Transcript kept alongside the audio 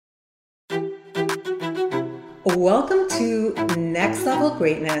Welcome to Next Level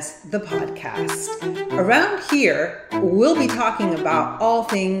Greatness, the podcast. Around here, we'll be talking about all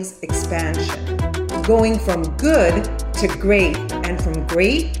things expansion, going from good to great and from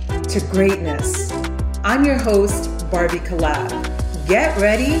great to greatness. I'm your host, Barbie Collab. Get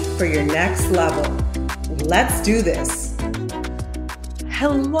ready for your next level. Let's do this.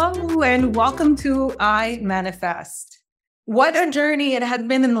 Hello and welcome to I Manifest. What a journey it had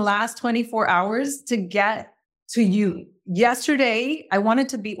been in the last 24 hours to get to you. Yesterday, I wanted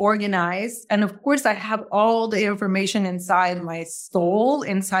to be organized. And of course, I have all the information inside my soul,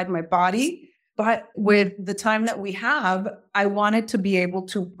 inside my body. But with the time that we have, I wanted to be able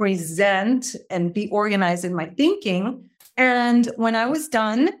to present and be organized in my thinking. And when I was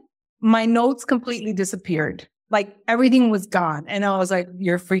done, my notes completely disappeared. Like everything was gone. And I was like,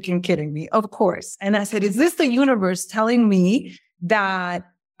 you're freaking kidding me. Of course. And I said, is this the universe telling me that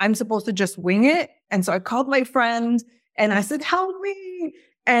I'm supposed to just wing it? And so I called my friend and I said, help me.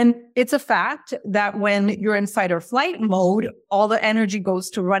 And it's a fact that when you're in fight or flight mode, all the energy goes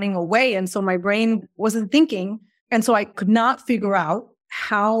to running away. And so my brain wasn't thinking. And so I could not figure out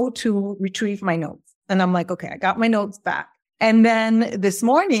how to retrieve my notes. And I'm like, okay, I got my notes back. And then this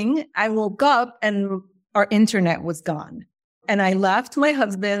morning I woke up and our internet was gone. And I left my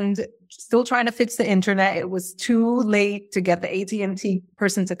husband still trying to fix the internet. It was too late to get the AT&T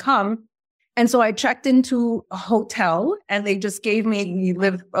person to come. And so I checked into a hotel and they just gave me, we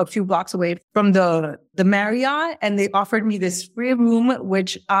live a few blocks away from the Marriott, and they offered me this free room,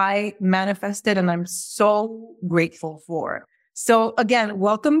 which I manifested and I'm so grateful for. So again,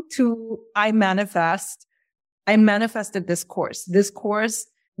 welcome to I Manifest. I manifested this course. This course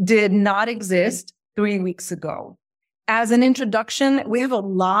did not exist 3 weeks ago. As an introduction, we have a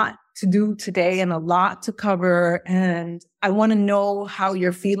lot to do today and a lot to cover. And I want to know how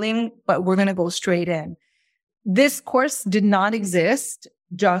you're feeling, but we're going to go straight in. This course did not exist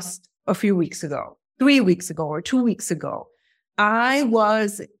just a few weeks ago, 3 weeks ago or 2 weeks ago. I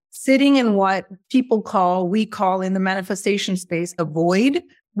was sitting in what we call in the manifestation space, a void,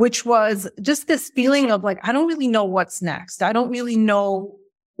 which was just this feeling of like, I don't really know what's next. I don't really know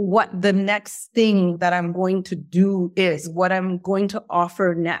what the next thing that I'm going to do is, what I'm going to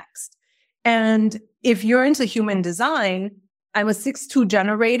offer next. And if you're into human design, I'm a 6-2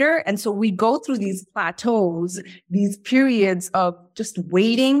 generator. And so we go through these plateaus, these periods of just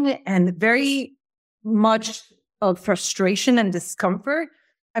waiting and very much of frustration and discomfort.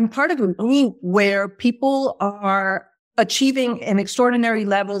 I'm part of a group where people are achieving in extraordinary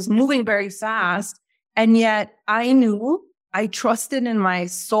levels, moving very fast. And yet I trusted in my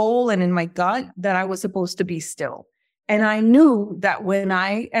soul and in my gut that I was supposed to be still. And I knew that when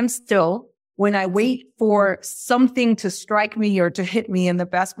I am still, when I wait for something to strike me or to hit me in the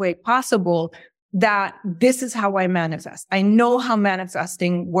best way possible, that this is how I manifest. I know how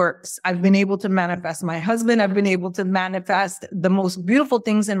manifesting works. I've been able to manifest my husband. I've been able to manifest the most beautiful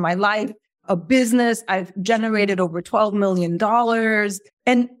things in my life, a business. I've generated over $12 million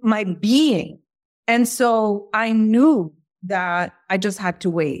and my being. And so I knew that I just had to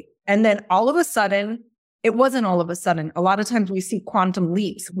wait. And then all of a sudden, it wasn't all of a sudden. A lot of times we see quantum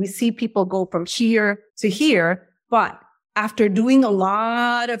leaps. We see people go from here to here. But after doing a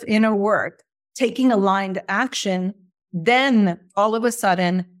lot of inner work, taking aligned action, then all of a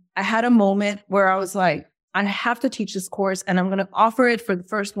sudden, I had a moment where I was like, I have to teach this course and I'm going to offer it for the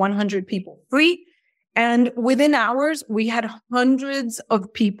first 100 people free. And within hours, we had hundreds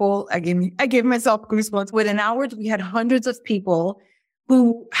of people. I gave myself goosebumps. Within hours, we had hundreds of people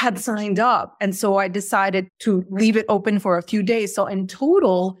who had signed up. And so I decided to leave it open for a few days. So in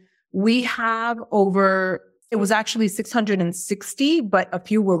total, we have it was actually 660, but a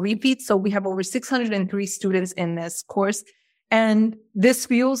few were repeats. So we have over 603 students in this course. And this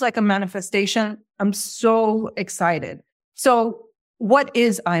feels like a manifestation. I'm so excited. So what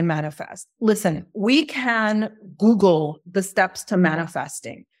is I Manifest? Listen, we can Google the steps to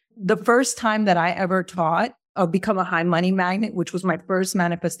manifesting. The first time that I ever taught Become a High Money Magnet, which was my first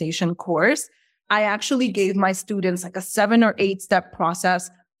manifestation course, I actually gave my students like a 7 or 8 step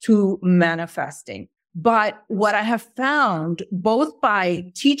process to manifesting. But what I have found, both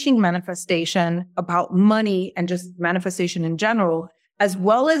by teaching manifestation about money and just manifestation in general, as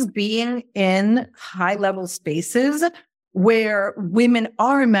well as being in high level spaces where women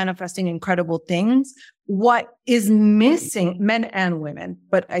are manifesting incredible things, what is missing, men and women,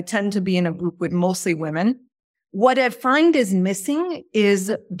 but I tend to be in a group with mostly women. What I find is missing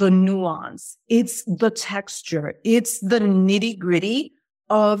is the nuance. It's the texture. It's the nitty gritty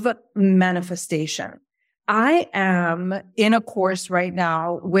of manifestation. I am in a course right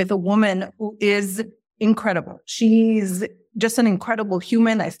now with a woman who is incredible. She's just an incredible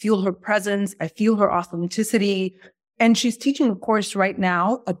human. I feel her presence. I feel her authenticity. And she's teaching a course right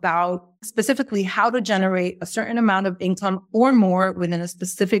now about specifically how to generate a certain amount of income or more within a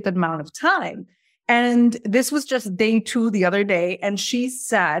specific amount of time. And this was just day 2 the other day. And she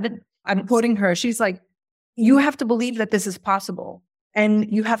said, I'm quoting her, she's like, you have to believe that this is possible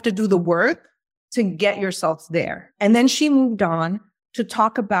and you have to do the work to get yourself there. And then she moved on to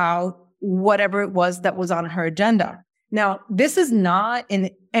talk about whatever it was that was on her agenda. Now, this is not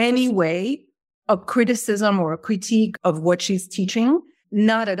in any way a criticism or a critique of what she's teaching.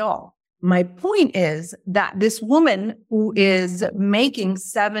 Not at all. My point is that this woman who is making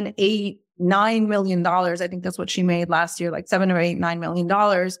 $7, $8, $9 million, I think that's what she made last year, like $7 or $8, $9 million,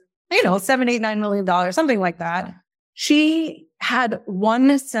 $7, $8, $9 million, something like that. She had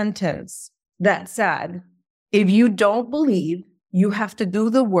one sentence that said, if you don't believe, you have to do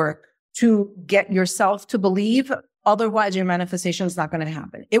the work to get yourself to believe. Otherwise, your manifestation is not going to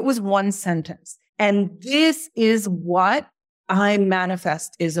happen. It was one sentence. And this is what I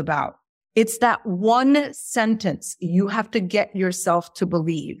Manifest is about. It's that one sentence. You have to get yourself to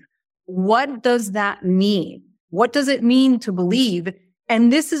believe. What does that mean? What does it mean to believe?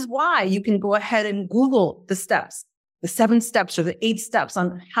 And this is why you can go ahead and Google the steps, the 7 steps or the 8 steps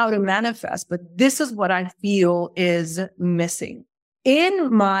on how to manifest. But this is what I feel is missing.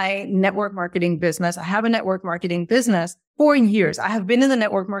 In my network marketing business, I have a network marketing business for years. I have been in the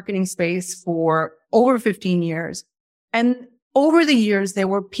network marketing space for over 15 years. And over the years, there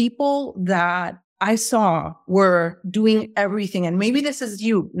were people that I saw were doing everything. And maybe this is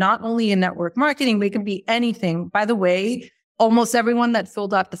you, not only in network marketing, but it can be anything. By the way, almost everyone that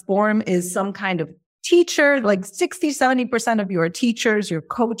filled out the form is some kind of teacher, like 60, 70% of you are teachers, you're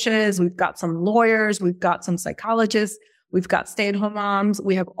coaches. We've got some lawyers. We've got some psychologists. We've got stay-at-home moms.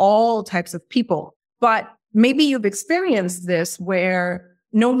 We have all types of people. But maybe you've experienced this where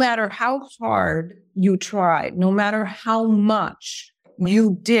no matter how hard you tried, no matter how much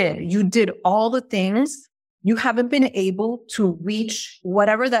you did all the things, you haven't been able to reach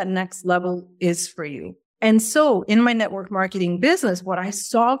whatever that next level is for you. And so in my network marketing business, what I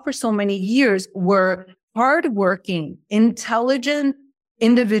saw for so many years were hardworking, intelligent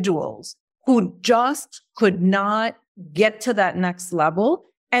individuals who just could not get to that next level.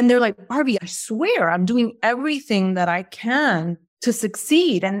 And they're like, Barbie, I swear I'm doing everything that I can to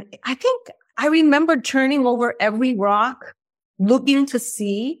succeed. And I think I remember turning over every rock, looking to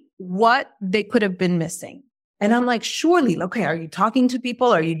see what they could have been missing. And I'm like, surely, okay, are you talking to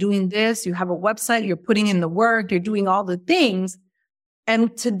people? Are you doing this? You have a website, you're putting in the work, you're doing all the things.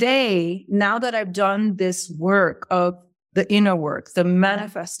 And today, now that I've done this work of the inner work, the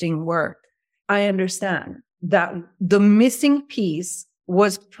manifesting work, I understand that the missing piece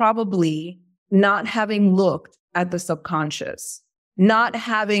was probably not having looked at the subconscious, not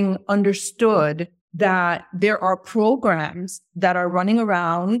having understood that there are programs that are running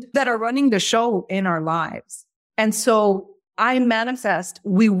around, that are running the show in our lives. And so I Manifest,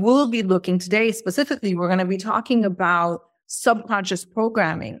 we will be looking today, specifically, we're going to be talking about subconscious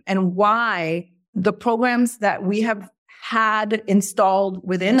programming and why the programs that we have had installed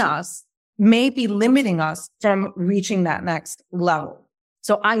within us may be limiting us from reaching that next level.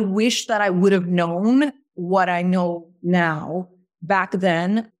 So I wish that I would have known what I know now back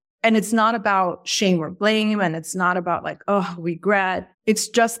then. And it's not about shame or blame. And it's not about like, oh, regret. It's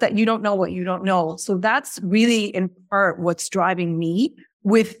just that you don't know what you don't know. So that's really in part what's driving me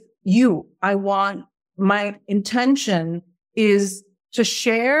with you. My intention is to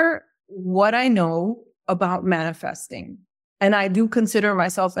share what I know about manifesting. And I do consider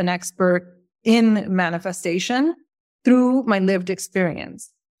myself an expert in manifestation through my lived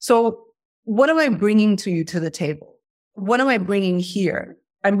experience. So what am I bringing to you to the table? What am I bringing here?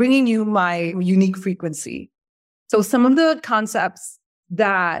 I'm bringing you my unique frequency. So some of the concepts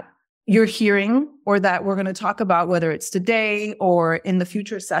that you're hearing or that we're going to talk about, whether it's today or in the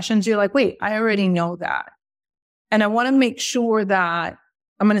future sessions, you're like, wait, I already know that. And I want to make sure that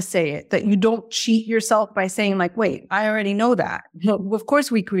I'm going to say it, that you don't cheat yourself by saying like, wait, I already know that. Of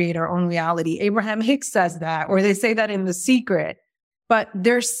course, we create our own reality. Abraham Hicks says that, or they say that in The Secret. But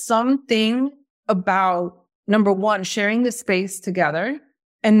there's something about, number one, sharing the space together.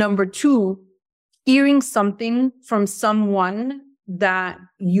 And number two, hearing something from someone that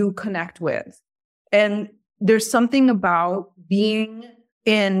you connect with. And there's something about being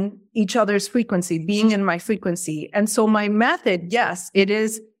in each other's frequency, being in my frequency. And so my method, yes, it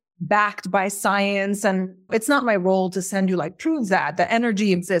is backed by science. And it's not my role to send you like, prove that the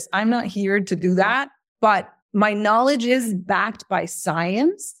energy exists. I'm not here to do that. But my knowledge is backed by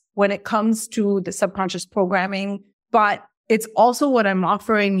science. when it comes to the subconscious programming, but it's also what I'm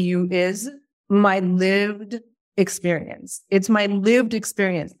offering you is my lived experience. It's my lived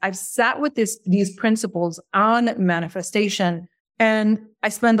experience. I've sat with these principles on manifestation, and I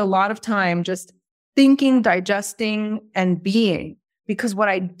spend a lot of time just thinking, digesting, and being, because what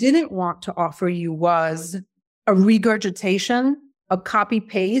I didn't want to offer you was a regurgitation, a copy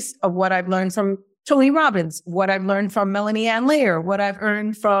paste of what I've learned from Tony Robbins, what I've learned from Melanie Ann Layer, what I've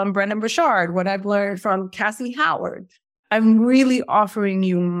learned from Brendon Burchard, what I've learned from Cassie Howard. I'm really offering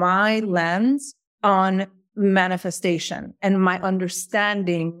you my lens on manifestation and my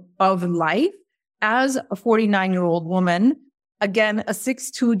understanding of life as a 49-year-old woman, again, a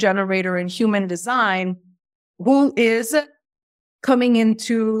 6'2" generator in human design, who is coming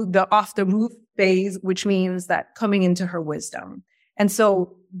into the off the roof phase, which means that coming into her wisdom. And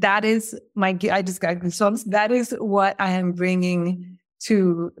so that is I just got goosebumps. That is what I am bringing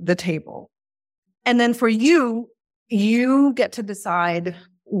to the table. And then for you, you get to decide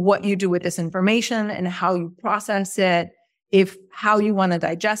what you do with this information and how you process it, how you want to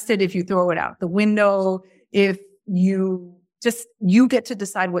digest it, if you throw it out the window, if you get to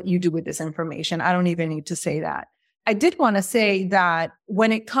decide what you do with this information. I don't even need to say that. I did want to say that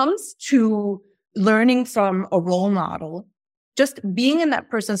when it comes to learning from a role model, just being in that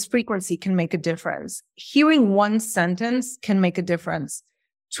person's frequency can make a difference. Hearing one sentence can make a difference.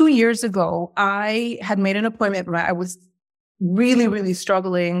 2 years ago, I had made an appointment where I was really, really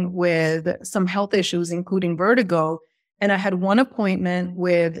struggling with some health issues, including vertigo. And I had one appointment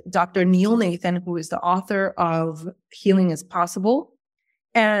with Dr. Neil Nathan, who is the author of Healing is Possible.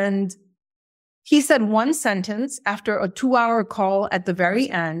 And he said one sentence after a 2-hour call at the very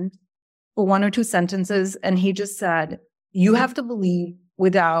end, for 1 or 2 sentences. And he just said, you have to believe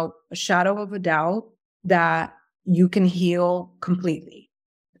without a shadow of a doubt that you can heal completely.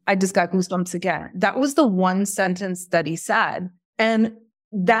 I just got goosebumps again. That was the one sentence that he said. And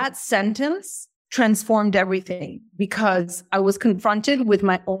that sentence transformed everything, because I was confronted with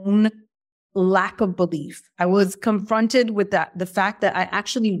my own lack of belief. I was confronted with the fact that I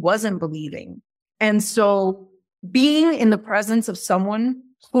actually wasn't believing. And so being in the presence of someone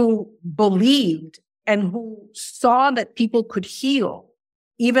who believed and who saw that people could heal,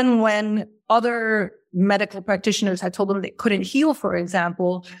 even when other medical practitioners had told them they couldn't heal, for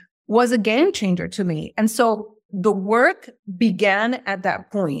example, was a game changer to me. And so the work began at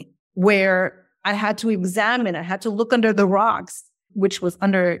that point where I had to examine, I had to look under the rocks, which was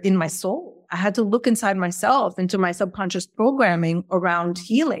in my soul. I had to look inside myself, into my subconscious programming around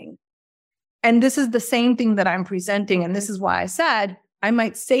healing. And this is the same thing that I'm presenting. And this is why I said, I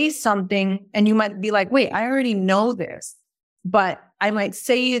might say something and you might be like, wait, I already know this, but I might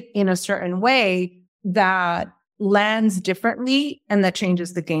say it in a certain way that lands differently and that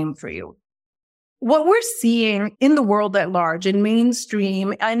changes the game for you. What we're seeing in the world at large, in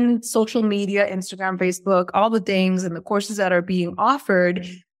mainstream and social media, Instagram, Facebook, all the things and the courses that are being offered,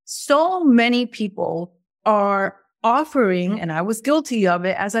 so many people are offering, and I was guilty of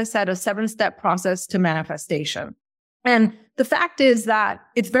it, as I said, a 7-step process to manifestation. And the fact is that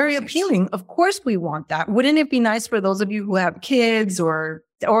it's very appealing. Of course we want that. Wouldn't it be nice for those of you who have kids or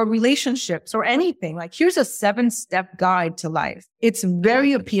relationships or anything? Like, here's a 7-step guide to life. It's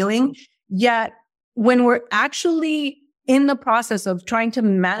very appealing. Yet when we're actually in the process of trying to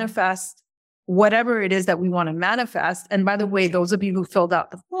manifest whatever it is that we want to manifest, and by the way, those of you who filled out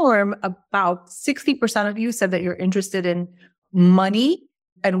the form, about 60% of you said that you're interested in money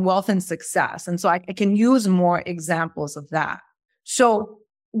and wealth and success. And so I can use more examples of that. So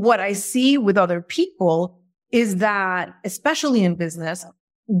what I see with other people is that, especially in business,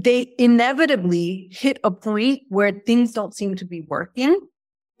 they inevitably hit a point where things don't seem to be working.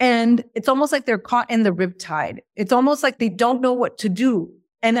 And it's almost like they're caught in the riptide. It's almost like they don't know what to do.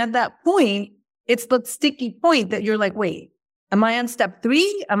 And at that point, it's the sticky point that you're like, wait, am I on step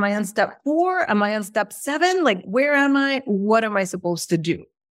 3? Am I on step 4? Am I on step 7? Like, where am I? What am I supposed to do?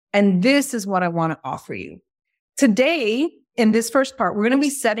 And this is what I want to offer you. Today, in this first part, we're going to be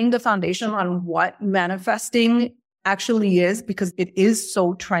setting the foundation on what manifesting actually is, because it is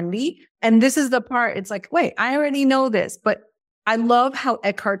so trendy. And this is the part, it's like, wait, I already know this. But I love how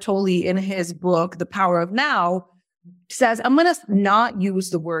Eckhart Tolle in his book, The Power of Now, says, I'm going to not use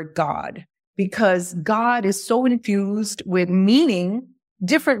the word God, because God is so infused with meaning,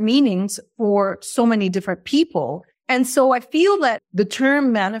 different meanings for so many different people. And so I feel that the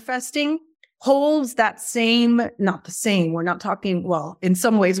term manifesting holds that same, not the same. We're not talking, well, in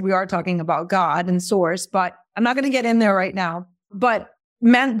some ways we are talking about God and source, but I'm not going to get in there right now. But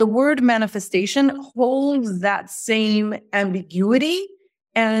the word manifestation holds that same ambiguity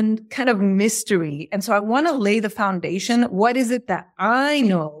and kind of mystery. And so I want to lay the foundation. What is it that I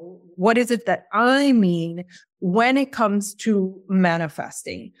know? What is it that I mean when it comes to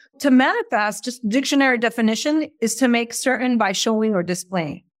manifesting? To manifest, just dictionary definition, is to make certain by showing or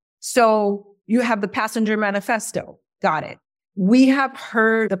displaying. So you have the passenger manifesto. Got it. We have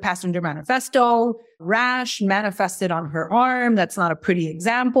heard the passenger manifesto. Rash manifested on her arm. That's not a pretty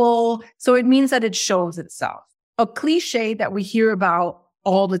example. So it means that it shows itself. A cliche that we hear about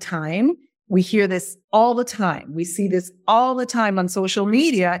all the time, we hear this all the time, we see this all the time on social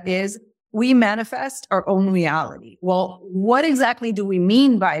media, is we manifest our own reality. Well, what exactly do we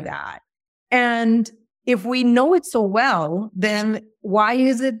mean by that? And if we know it so well, then why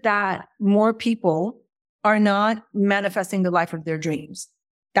is it that more people are not manifesting the life of their dreams?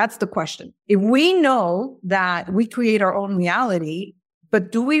 That's the question. If we know that we create our own reality,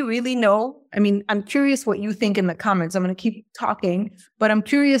 but do we really know? I mean, I'm curious what you think in the comments. I'm going to keep talking, but I'm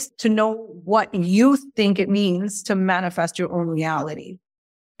curious to know what you think it means to manifest your own reality.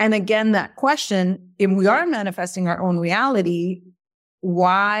 And again, that question, if we are manifesting our own reality,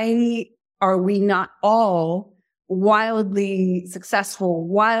 why are we not all wildly successful,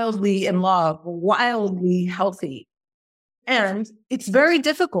 wildly in love, wildly healthy? And it's very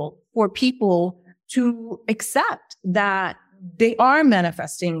difficult for people to accept that they are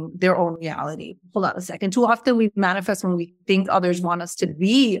manifesting their own reality. Hold on a second. Too often we manifest when we think others want us to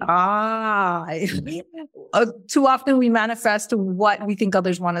be. Too often we manifest what we think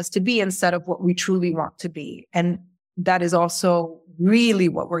others want us to be instead of what we truly want to be. And that is also really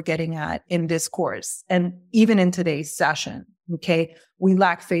what we're getting at in this course. And even in today's session, okay? We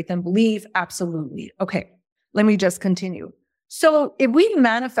lack faith and belief. Absolutely. Okay. Let me just continue. So if we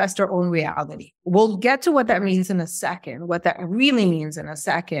manifest our own reality, we'll get to what that means in a second, what that really means in a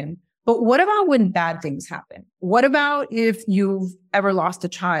second. But what about when bad things happen? What about if you've ever lost a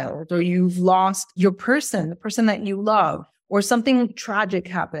child, or you've lost your person, the person that you love, or something tragic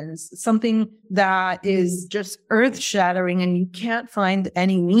happens, something that is just earth-shattering and you can't find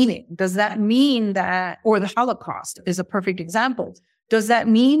any meaning? Does that mean that, or the Holocaust is a perfect example. Does that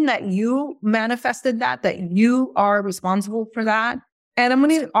mean that you manifested that you are responsible for that? And I'm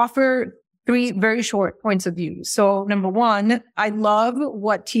going to offer 3 very short points of view. So number 1, I love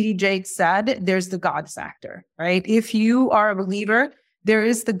what T.D. Jakes said. There's the God factor, right? If you are a believer, there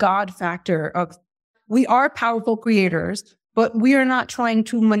is the God factor of we are powerful creators, but we are not trying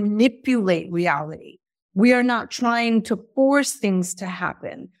to manipulate reality. We are not trying to force things to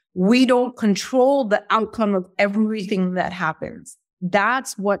happen. We don't control the outcome of everything that happens.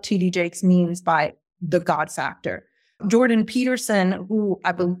 That's what T.D. Jakes means by the God factor. Jordan Peterson, who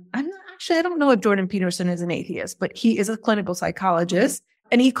I don't know if Jordan Peterson is an atheist, but he is a clinical psychologist,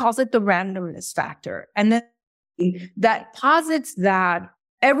 and he calls it the randomness factor. And then that posits that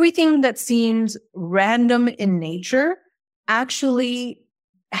everything that seems random in nature actually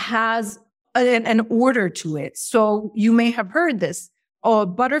has an order to it. So you may have heard this. A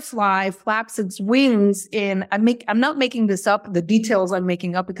butterfly flaps its wings I'm not making this up, the details I'm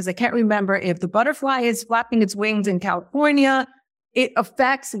making up, because I can't remember if the butterfly is flapping its wings in California, it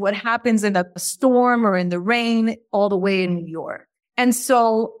affects what happens in a storm or in the rain all the way in New York. And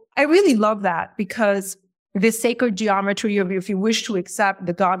so I really love that, because this sacred geometry of, if you wish to accept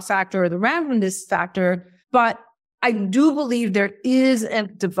the God factor or the randomness factor, but I do believe there is a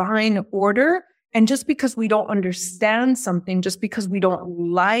divine order. And just because we don't understand something, just because we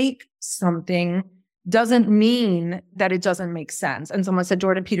don't like something, doesn't mean that it doesn't make sense. And someone said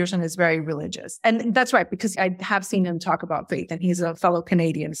Jordan Peterson is very religious. And that's right, because I have seen him talk about faith, and he's a fellow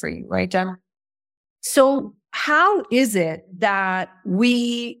Canadian for you, right, Jen? So how is it that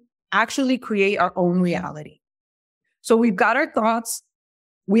we actually create our own reality? So we've got our thoughts,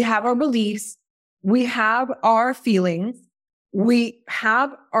 we have our beliefs, we have our feelings, we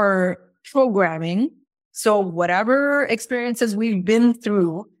have our programming. So whatever experiences we've been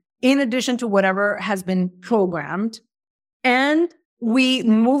through, in addition to whatever has been programmed, and we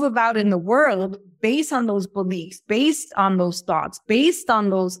move about in the world based on those beliefs, based on those thoughts, based on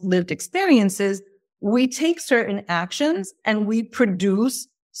those lived experiences, we take certain actions and we produce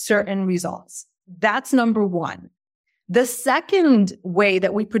certain results. That's number 1. The second way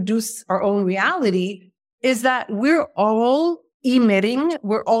that we produce our own reality is that we're all emitting,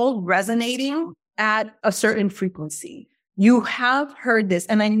 we're all resonating at a certain frequency. You have heard this,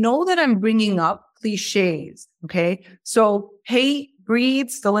 and I know that I'm bringing up cliches, okay? So hate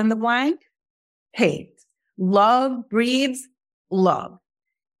breeds, fill in the blank, hate. Love breeds love.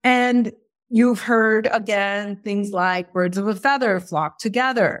 And you've heard, again, things like birds of a feather flock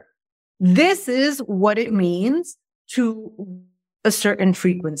together. This is what it means to a certain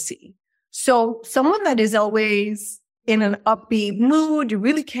frequency. So someone that is always in an upbeat mood, you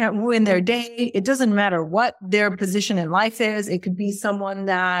really can't ruin their day. It doesn't matter what their position in life is. It could be someone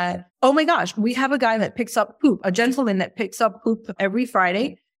that, oh my gosh, we have a guy that picks up poop, a gentleman that picks up poop every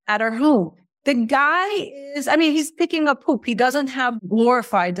Friday at our home. The guy he's picking up poop. He doesn't have a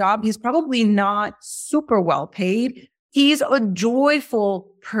glorified job. He's probably not super well paid. He's a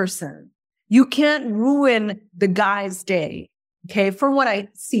joyful person. You can't ruin the guy's day. Okay. From what I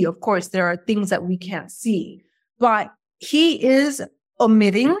see, of course, there are things that we can't see, but he is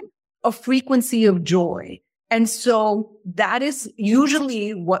emitting a frequency of joy. And so that is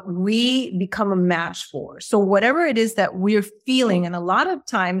usually what we become a match for. So whatever it is that we're feeling, and a lot of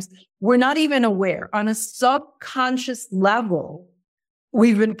times we're not even aware on a subconscious level,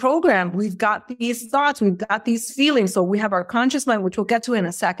 we've been programmed. We've got these thoughts. We've got these feelings. So we have our conscious mind, which we'll get to in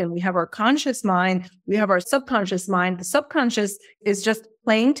a second. We have our conscious mind. We have our subconscious mind. The subconscious is just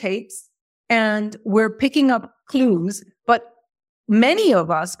playing tapes and we're picking up clues. But many of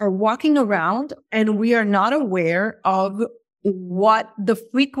us are walking around and we are not aware of what the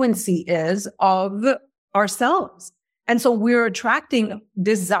frequency is of ourselves. And so we're attracting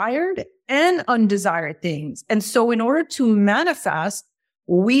desired and undesired things. And so in order to manifest,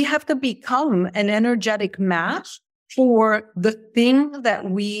 we have to become an energetic match for the thing that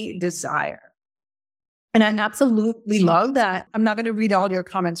we desire. And I absolutely love that. I'm not going to read all your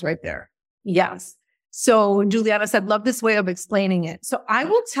comments right there. Yes. So Juliana said, love this way of explaining it. So I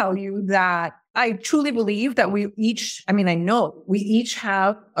will tell you that I truly believe that I know we each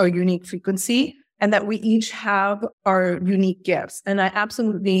have a unique frequency and that we each have our unique gifts. And I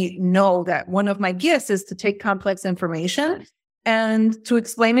absolutely know that one of my gifts is to take complex information and to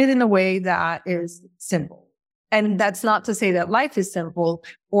explain it in a way that is simple. And that's not to say that life is simple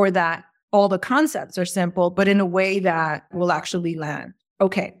or that all the concepts are simple, but in a way that will actually land.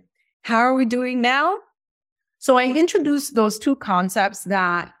 Okay. How are we doing now? So I introduced those two concepts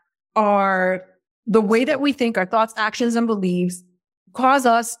that are the way that we think, our thoughts, actions, and beliefs cause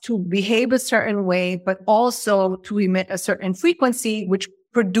us to behave a certain way, but also to emit a certain frequency, which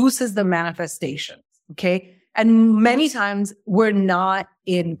produces the manifestation. Okay. And many times we're not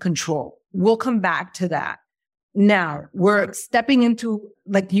in control. We'll come back to that. Now we're stepping into,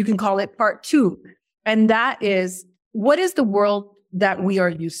 like, you can call it part 2. And that is, what is the world that we are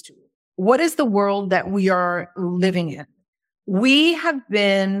used to? What is the world that we are living in? We have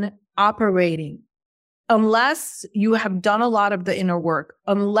been operating, unless you have done a lot of the inner work,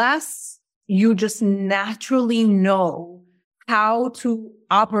 unless you just naturally know how to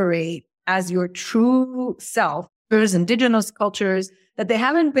operate as your true self. There's indigenous cultures that they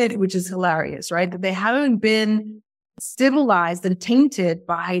haven't been, which is hilarious, right? That they haven't been civilized and tainted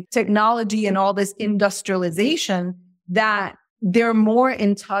by technology and all this industrialization, that they're more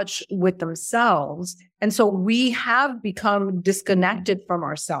in touch with themselves. And so we have become disconnected from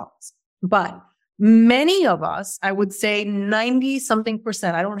ourselves. But many of us, I would say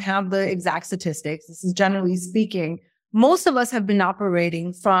 90-something%, I don't have the exact statistics, this is generally speaking, most of us have been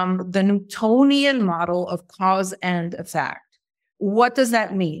operating from the Newtonian model of cause and effect. What does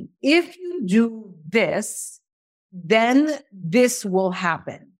that mean? If you do this, then this will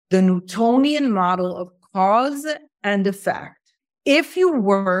happen. The Newtonian model of cause and effect. If you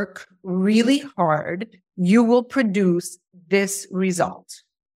work really hard, you will produce this result.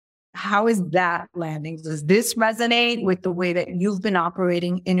 How is that landing? Does this resonate with the way that you've been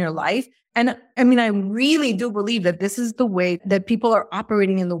operating in your life? And I mean, I really do believe that this is the way that people are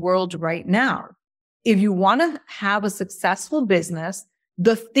operating in the world right now. If you want to have a successful business,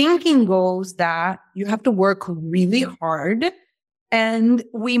 the thinking goes that you have to work really hard, and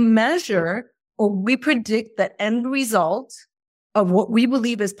we measure or we predict the end result of what we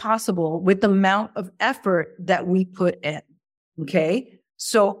believe is possible with the amount of effort that we put in. Okay.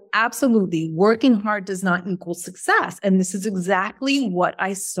 So absolutely, working hard does not equal success. And this is exactly what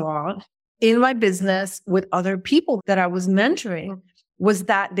I saw in my business with other people that I was mentoring, was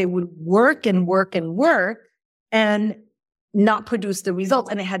that they would work and work and work and not produce the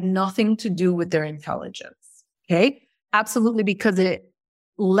results. And it had nothing to do with their intelligence. Okay. Absolutely, because it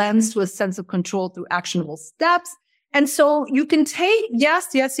lends to a sense of control through actionable steps. And so you can take, yes,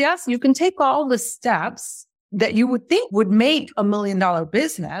 you can take all the steps that you would think would make $1 million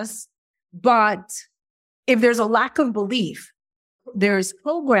business. But if there's a lack of belief, there's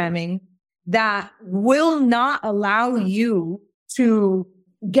programming that will not allow you to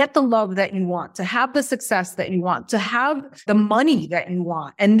get the love that you want, to have the success that you want, to have the money that you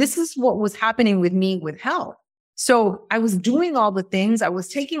want. And this is what was happening with me with health. So I was doing all the things. I was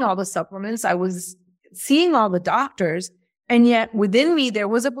taking all the supplements. I was seeing all the doctors, And yet within me, there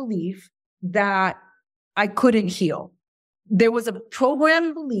was a belief that I couldn't heal. There was a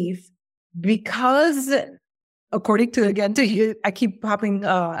programmed belief because according to, again, I keep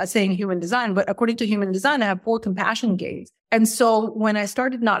saying human design, but according to human design, I have 4 compassion gates. And so when I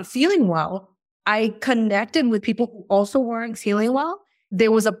started not feeling well, I connected with people who also weren't feeling well.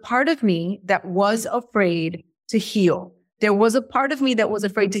 There was a part of me that was afraid to heal. There was a part of me that was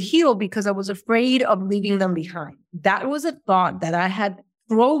afraid to heal because I was afraid of leaving them behind. That was a thought that I had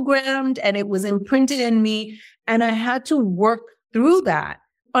programmed and it was imprinted in me. And I had to work through that,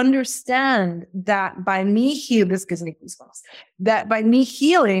 understand that by me healing, this gives me goosebumps, that by me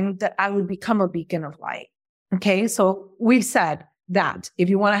healing, that I would become a beacon of light. Okay. So we've said that if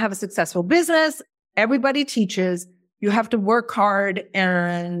you want to have a successful business, everybody teaches you have to work hard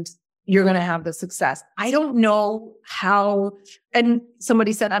and you're going to have the success. I don't know how, and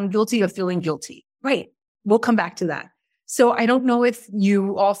somebody said, I'm guilty of feeling guilty. Right. We'll come back to that. So I don't know if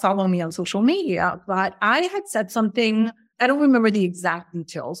you all follow me on social media, but I had said something, I don't remember the exact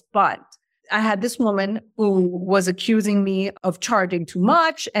details, but I had this woman who was accusing me of charging too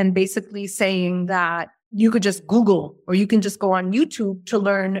much and basically saying that you could just Google or you can just go on YouTube to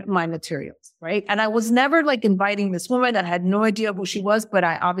learn my materials, right? And I was never like inviting this woman. I had no idea who she was, but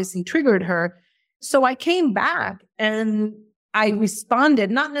I obviously triggered her. So I came back and I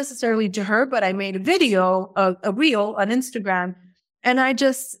responded, not necessarily to her, but I made a video, a reel on Instagram. And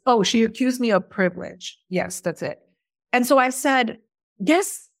she accused me of privilege. Yes, that's it. And so I said,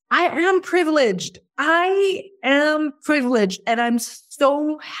 yes, I am privileged. I am privileged. And I'm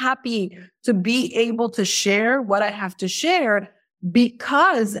so happy to be able to share what I have to share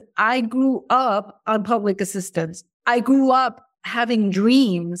because I grew up on public assistance. I grew up having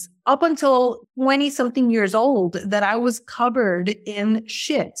dreams up until 20-something years old that I was covered in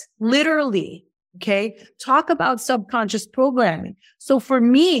shit, literally. Okay. Talk about subconscious programming. So for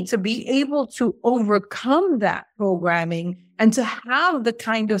me to be able to overcome that programming and to have the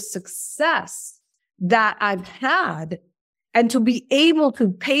kind of success that I've had and to be able to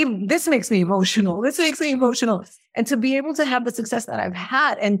pay, this makes me emotional. And to be able to have the success that I've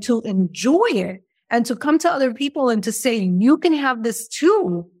had and to enjoy it and to come to other people and to say, you can have this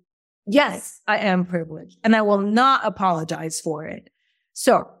too. Yes, I am privileged and I will not apologize for it.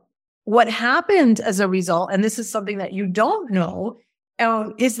 So what happened as a result, and this is something that you don't know,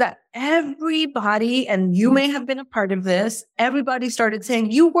 is that everybody, and you may have been a part of this, everybody started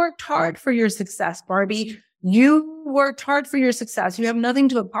saying, you worked hard for your success, Barbie. You worked hard for your success. You have nothing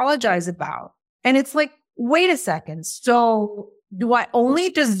to apologize about. And it's like, wait a second. So do I only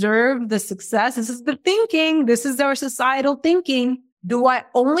deserve the success? This is the thinking. This is our societal thinking. Do I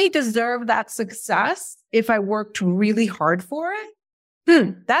only deserve that success if I worked really hard for it?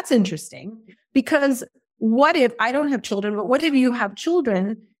 That's interesting, because what if I don't have children, but what if you have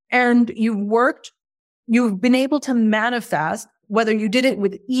children and you've been able to manifest, whether you did it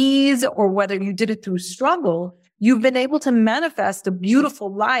with ease or whether you did it through struggle, you've been able to manifest a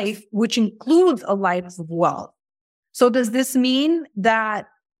beautiful life, which includes a life of wealth. So does this mean that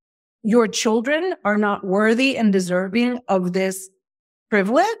your children are not worthy and deserving of this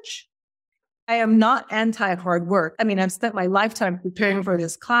privilege? I am not anti-hard work. I mean, I've spent my lifetime preparing for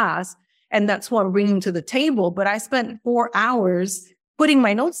this class, and that's what I'm bringing to the table. But I spent 4 hours putting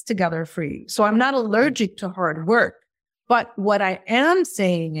my notes together for you. So I'm not allergic to hard work. But what I am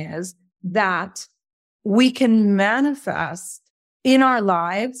saying is that we can manifest in our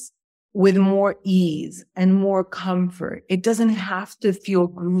lives with more ease and more comfort. It doesn't have to feel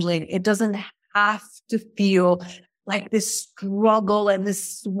grueling. It doesn't have to feel like this struggle and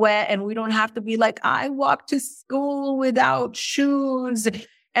this sweat. And we don't have to be like, I walk to school without shoes.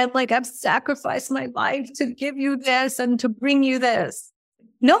 And like, I've sacrificed my life to give you this and to bring you this.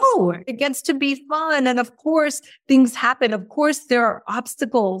 No, it gets to be fun. And of course, things happen. Of course, there are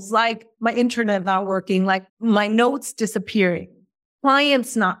obstacles like my internet not working, like my notes disappearing,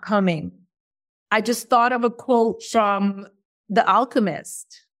 clients not coming. I just thought of a quote from The Alchemist.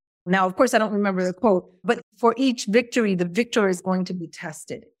 Now, of course, I don't remember the quote, but for each victory, the victor is going to be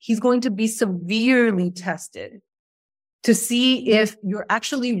tested. He's going to be severely tested to see if you're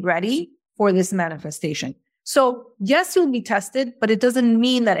actually ready for this manifestation. So yes, you'll be tested, but it doesn't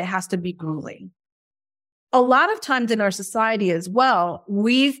mean that it has to be grueling. A lot of times in our society as well,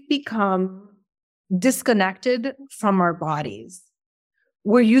 we've become disconnected from our bodies.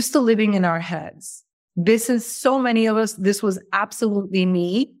 We're used to living in our heads. This is so many of us. This was absolutely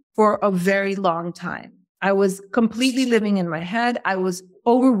me for a very long time. I was completely living in my head. I was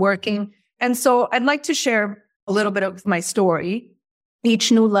overworking. And so I'd like to share a little bit of my story.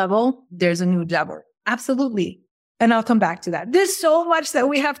 Each new level, there's a new devil. Absolutely. And I'll come back to that. There's so much that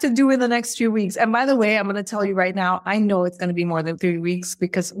we have to do in the next few weeks. And by the way, I'm going to tell you right now, I know it's going to be more than 3 weeks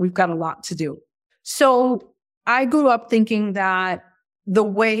because we've got a lot to do. So I grew up thinking that the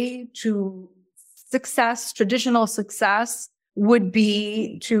way to success, traditional success, would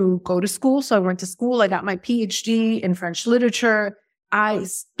be to go to school. So I went to school. I got my PhD in French literature. I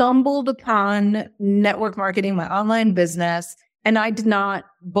stumbled upon network marketing, my online business, and I did not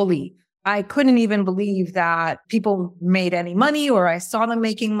believe. I couldn't even believe that people made any money, or I saw them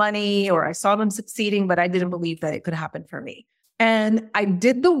making money, or I saw them succeeding, but I didn't believe that it could happen for me. And I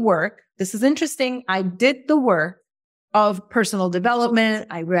did the work. This is interesting. I did the work of personal development.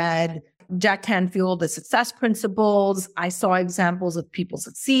 I read Jack Canfield, The Success Principles. I saw examples of people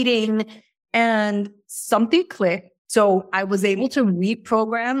succeeding, and something clicked. So I was able to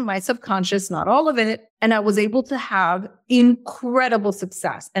reprogram my subconscious, not all of it, and I was able to have incredible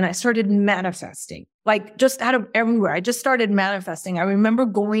success. And I started manifesting, like just out of everywhere. I just started manifesting. I remember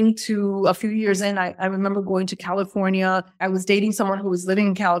going to, a few years in, I remember going to California. I was dating someone who was living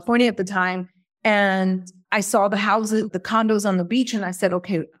in California at the time, and I saw the houses, the condos on the beach, and I said,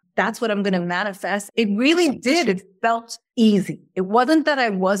 okay, that's what I'm going to manifest. It really did. It felt easy. It wasn't that I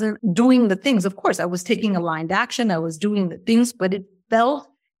wasn't doing the things. Of course, I was taking aligned action. I was doing the things, but it felt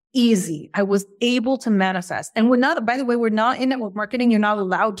easy. I was able to manifest. And we're not, by the way, we're not in network marketing. You're not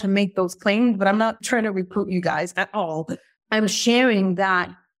allowed to make those claims, but I'm not trying to recruit you guys at all. I'm sharing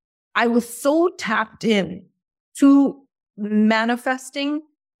that I was so tapped in to manifesting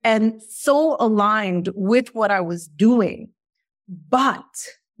and so aligned with what I was doing, but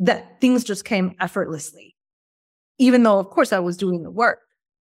that things just came effortlessly, even though, of course, I was doing the work.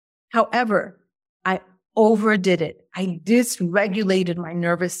 However, I overdid it. I dysregulated my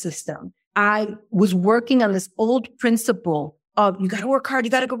nervous system. I was working on this old principle of you got to work hard,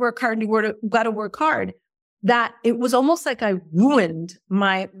 you got to go work hard, you got to work hard, that it was almost like I ruined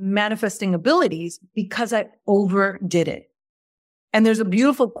my manifesting abilities because I overdid it. And there's a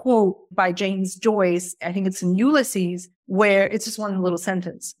beautiful quote by James Joyce, I think it's in Ulysses, where it's just one little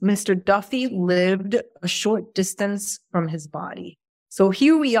sentence. Mr. Duffy lived a short distance from his body. So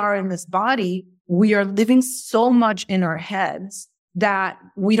here we are in this body. We are living so much in our heads that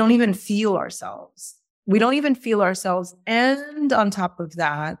we don't even feel ourselves. We don't even feel ourselves. And on top of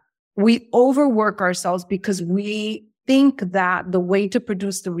that, we overwork ourselves because we think that the way to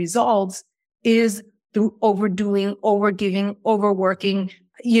produce the results is through overdoing, overgiving, overworking,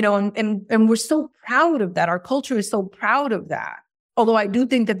 and we're so proud of that. Our culture is so proud of that. Although I do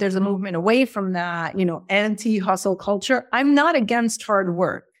think that there's a movement away from that, anti-hustle culture. I'm not against hard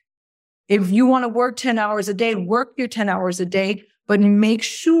work. If you want to work 10 hours a day, work your 10 hours a day, but make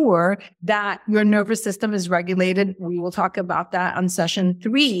sure that your nervous system is regulated. We will talk about that on session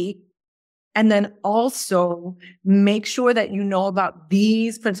 3. And then also make sure that you know about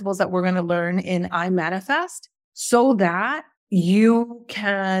these principles that we're going to learn in I Manifest so that you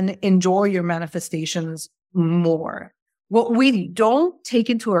can enjoy your manifestations more. What we don't take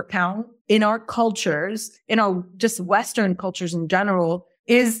into account in our cultures, in our just Western cultures in general,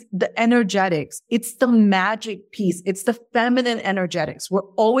 is the energetics. It's the magic piece. It's the feminine energetics. We're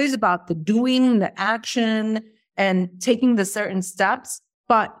always about the doing, the action, and taking the certain steps.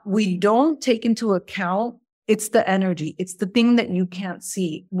 But we don't take into account, it's the energy. It's the thing that you can't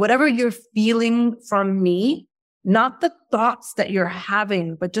see. Whatever you're feeling from me, not the thoughts that you're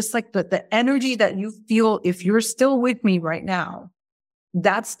having, but just like the energy that you feel if you're still with me right now,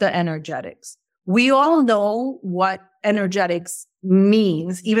 that's the energetics. We all know what energetics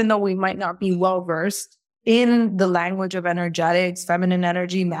means, even though we might not be well-versed in the language of energetics, feminine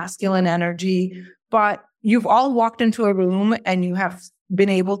energy, masculine energy, but you've all walked into a room and you have been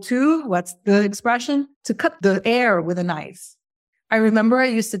able to, what's the expression? To cut the air with a knife. I remember I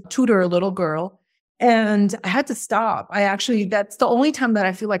used to tutor a little girl and I had to stop. That's the only time that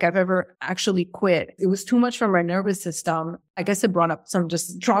I feel like I've ever actually quit. It was too much for my nervous system. I guess it brought up some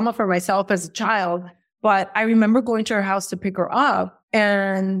just trauma for myself as a child. But I remember going to her house to pick her up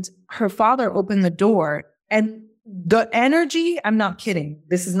and her father opened the door and the energy, I'm not kidding.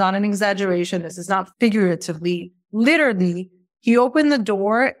 This is not an exaggeration. This is not figuratively. Literally, he opened the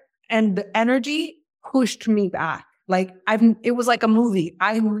door and the energy pushed me back. It was like a movie.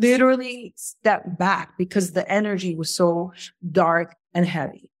 I literally stepped back because the energy was so dark and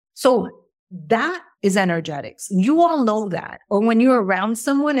heavy. So that is energetics. You all know that. Or when you're around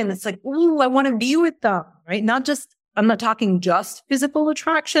someone and it's like, ooh, I want to be with them, right? I'm not talking just physical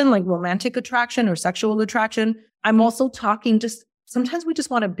attraction, like romantic attraction or sexual attraction. I'm also talking sometimes we just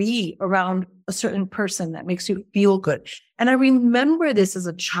want to be around a certain person that makes you feel good. And I remember this as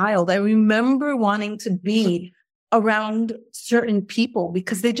a child. I remember wanting to be around certain people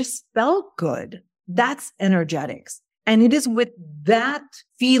because they just felt good. That's energetics. And it is with that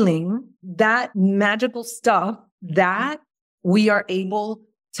feeling, that magical stuff, that we are able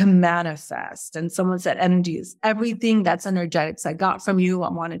to manifest. And someone said, energy is everything. That's energetics I got from you.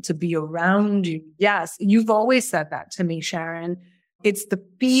 I wanted to be around you. Yes, you've always said that to me, Sharon. It's the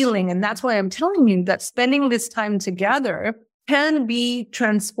feeling. And that's why I'm telling you that spending this time together can be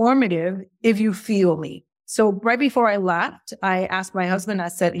transformative if you feel me. So right before I left, I asked my husband, I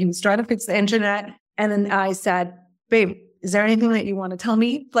said, he was trying to fix the internet. And then I said, babe, is there anything that you want to tell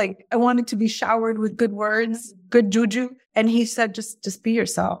me? Like, I wanted to be showered with good words, good juju. And he said, just be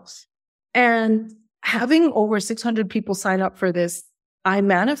yourself. And having over 600 people sign up for this, I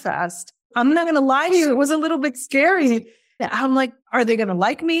manifest. I'm not going to lie to you. It was a little bit scary. I'm like, are they going to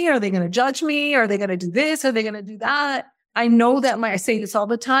like me? Are they going to judge me? Are they going to do this? Are they going to do that? I know that I say this all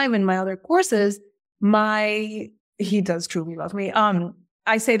the time in my other courses. He does truly love me.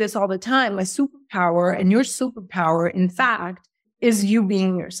 I say this all the time. My superpower and your superpower, in fact, is you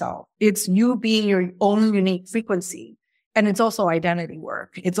being yourself. It's you being your own unique frequency. And it's also identity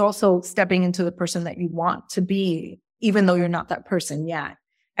work. It's also stepping into the person that you want to be, even though you're not that person yet.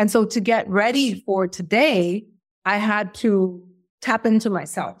 And so to get ready for today, I had to tap into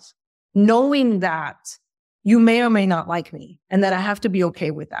myself, knowing that you may or may not like me and that I have to be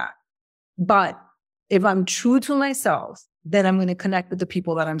okay with that. But if I'm true to myself, then I'm going to connect with the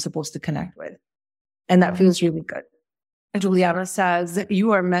people that I'm supposed to connect with. And that feels really good. And Juliana says,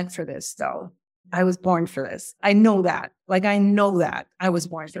 you are meant for this, though. I was born for this. I know that. I know that I was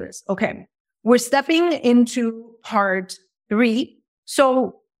born for this. Okay. We're stepping into part 3.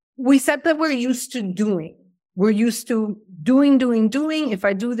 So we said that we're used to doing. We're used to doing. If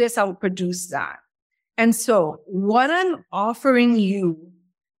I do this, I'll produce that. And so what I'm offering you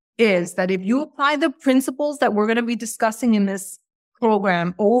is that if you apply the principles that we're going to be discussing in this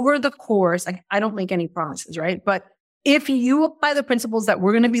program over the course, I don't make any promises, right? But if you apply the principles that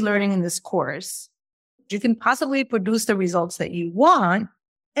we're going to be learning in this course, you can possibly produce the results that you want.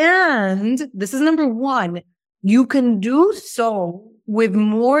 And this is number 1, you can do so with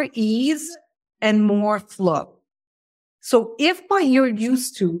more ease and more flow. So if what you're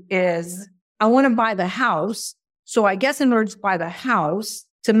used to is, I want to buy the house, so I guess in order to buy the house,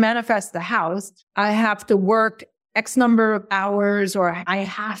 to manifest the house, I have to work X number of hours, or I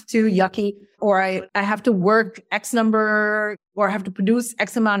have to, or I have to work X number, or I have to produce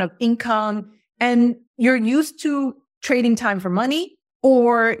X amount of income. And you're used to trading time for money,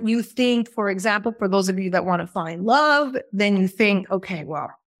 or you think, for example, for those of you that want to find love, then you think, okay, well,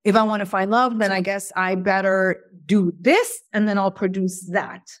 if I want to find love, then I guess I better do this, and then I'll produce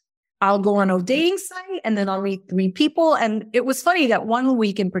that. I'll go on a dating site and then I'll meet 3 people. And it was funny that one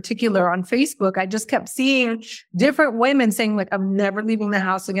week in particular on Facebook, I just kept seeing different women saying, I'm never leaving the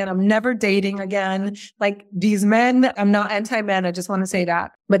house again. I'm never dating again. These men, I'm not anti-men. I just want to say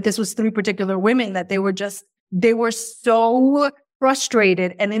that. But this was 3 particular women that they were so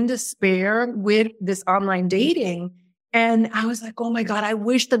frustrated and in despair with this online dating. And I was like, oh my God, I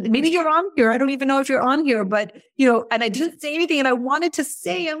wish that maybe you're on here. I don't even know if you're on here, but and I didn't say anything. And I wanted to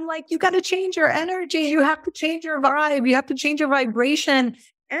say, I'm like, you got to change your energy. You have to change your vibe. You have to change your vibration,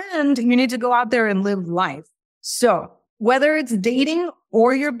 and you need to go out there and live life. So whether it's dating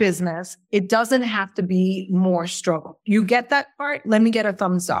or your business, it doesn't have to be more struggle. You get that part? Let me get a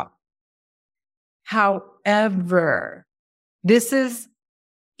thumbs up. However, this is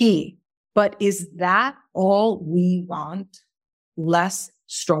key. But is that all we want? Less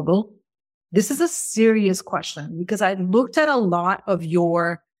struggle? This is a serious question because I looked at a lot of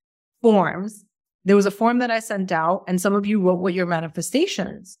your forms. There was a form that I sent out and some of you wrote what your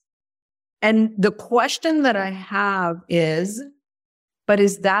manifestations. And the question that I have is, but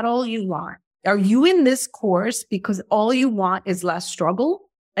is that all you want? Are you in this course because all you want is less struggle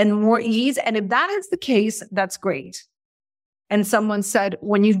and more ease? And if that is the case, that's great. And someone said,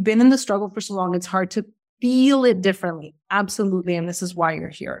 when you've been in the struggle for so long, it's hard to feel it differently. Absolutely. And this is why you're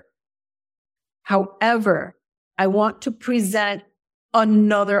here. However, I want to present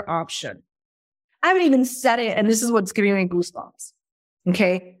another option. I haven't even said it, and this is what's giving me goosebumps.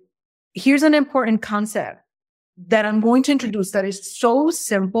 Okay. Here's an important concept that I'm going to introduce that is so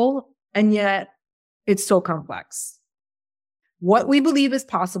simple, and yet it's so complex. What we believe is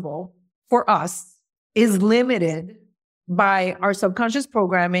possible for us is limited by our subconscious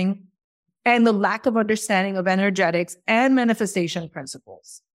programming and the lack of understanding of energetics and manifestation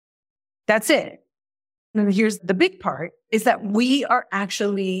principles. That's it. And here's the big part, is that we are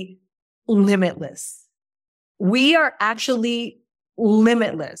actually limitless. We are actually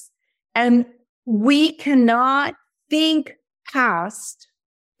limitless. And we cannot think past,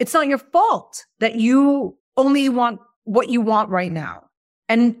 it's not your fault that you only want what you want right now.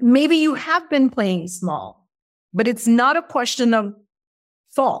 And maybe you have been playing small, but it's not a question of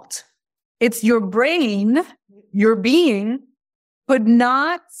fault. It's your brain, your being could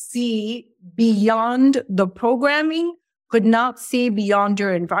not see beyond the programming, could not see beyond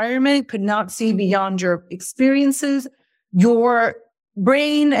your environment, could not see beyond your experiences. Your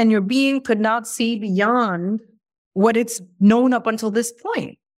brain and your being could not see beyond what it's known up until this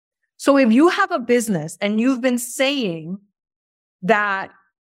point. So if you have a business and you've been saying that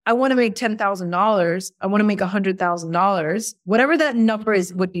I want to make $10,000, I want to make $100,000, whatever that number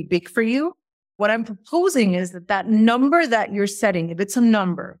is would be big for you. What I'm proposing is that number that you're setting, if it's a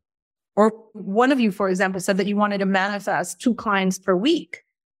number, or one of you, for example, said that you wanted to manifest 2 clients per week.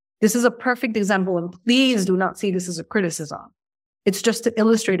 This is a perfect example, and please do not see this as a criticism. It's just to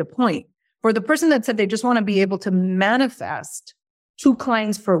illustrate a point. For the person that said they just want to be able to manifest 2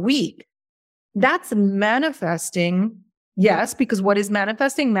 clients per week, that's manifesting, yes, because what is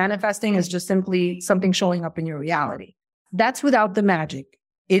manifesting? Manifesting is just simply something showing up in your reality. That's without the magic.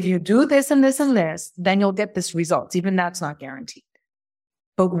 If you do this and this and this, then you'll get this result. Even that's not guaranteed.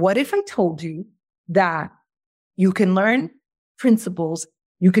 But what if I told you that you can learn principles,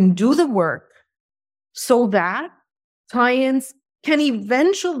 you can do the work so that clients can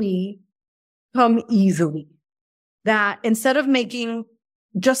eventually come easily? That instead of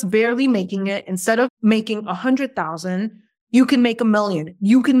just barely making it, instead of making 100,000, you can make 1 million,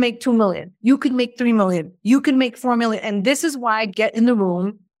 you can make 2 million, you can make 3 million, you can make 4 million. And this is why I get in the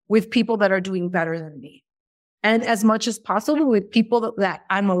room with people that are doing better than me. And as much as possible with people that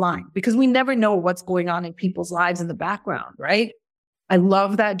I'm aligned, because we never know what's going on in people's lives in the background, right? I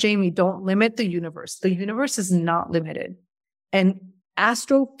love that, Jamie. Don't limit the universe. The universe is not limited. And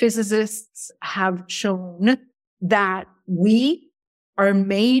astrophysicists have shown that we are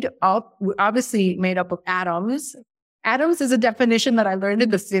we're obviously made up of atoms. Atoms is a definition that I learned in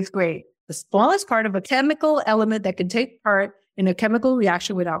the 5th grade. The smallest part of a chemical element that can take part in a chemical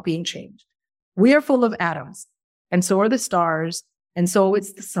reaction without being changed. We are full of atoms, and so are the stars, and so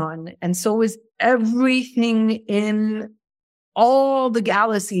is the sun, and so is everything in all the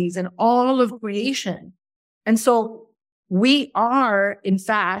galaxies and all of creation. And so we are, in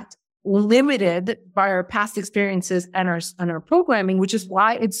fact, limited by our past experiences and our programming, which is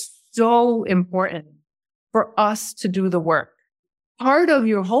why it's so important for us to do the work. Part of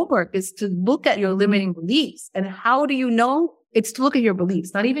your homework is to look at your limiting beliefs. And how do you know? It's to look at your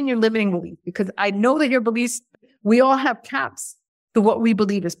beliefs, not even your limiting beliefs, because I know that your beliefs, we all have caps to what we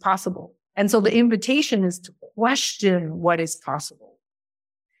believe is possible. And so the invitation is to question what is possible.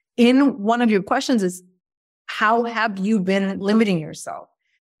 In one of your questions is, how have you been limiting yourself?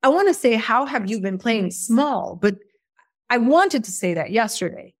 I want to say, how have you been playing small? But I wanted to say that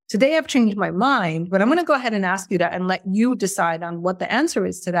yesterday. Today, I've changed my mind, but I'm going to go ahead and ask you that and let you decide on what the answer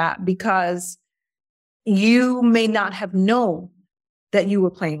is to that, because you may not have known that you were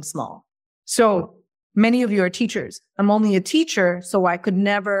playing small. So many of you are teachers. I'm only a teacher, so I could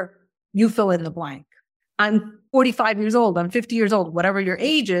never, you fill in the blank. I'm 45 years old. I'm 50 years old, whatever your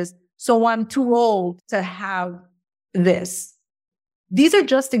age is. So I'm too old to have this. These are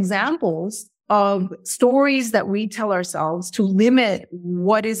just examples of stories that we tell ourselves to limit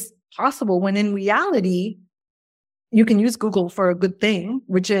what is possible, when in reality, you can use Google for a good thing,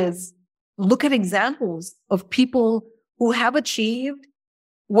 which is look at examples of people who have achieved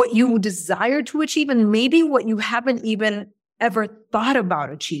what you desire to achieve and maybe what you haven't even ever thought about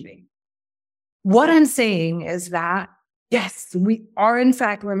achieving. What I'm saying is that, yes, we are in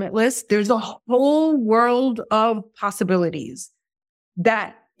fact limitless. There's a whole world of possibilities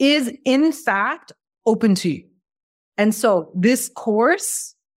that is in fact open to you. And so this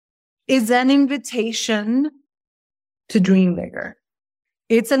course is an invitation to dream bigger.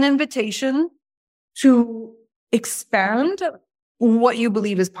 It's an invitation to expand what you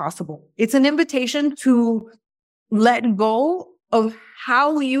believe is possible. It's an invitation to let go of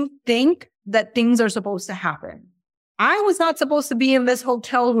how you think that things are supposed to happen. I was not supposed to be in this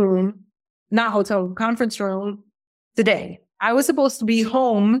conference room today. I was supposed to be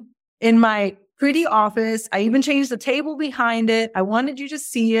home in my pretty office. I even changed the table behind it. I wanted you to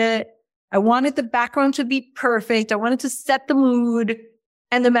see it. I wanted the background to be perfect. I wanted to set the mood,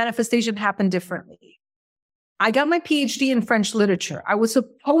 and the manifestation happened differently. I got my PhD in French literature. I was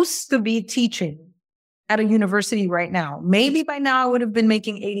supposed to be teaching at a university right now. Maybe by now I would have been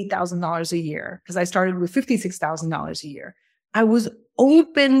making $80,000 a year because I started with $56,000 a year. I was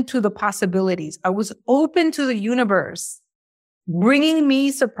open to the possibilities. I was open to the universe bringing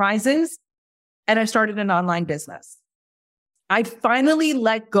me surprises, and I started an online business. I finally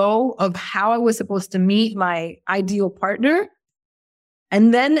let go of how I was supposed to meet my ideal partner.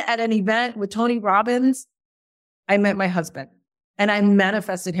 And then at an event with Tony Robbins, I met my husband and I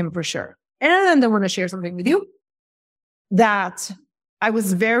manifested him for sure. And I want to share something with you that I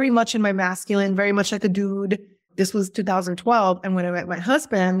was very much in my masculine, very much like a dude. This was 2012. And when I met my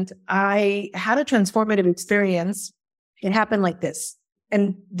husband, I had a transformative experience. It happened like this.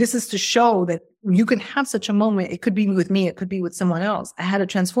 And this is to show that you can have such a moment. It could be with me. It could be with someone else. I had a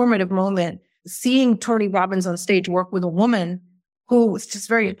transformative moment seeing Tony Robbins on stage work with a woman who was just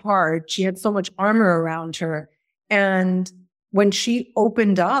very hard. She had so much armor around her. And when she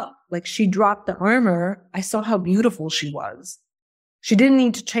opened up, like she dropped the armor, I saw how beautiful she was. She didn't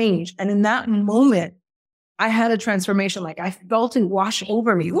need to change. And in that moment, I had a transformation. Like I felt it wash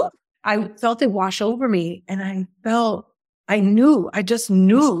over me. I felt it wash over me. And I just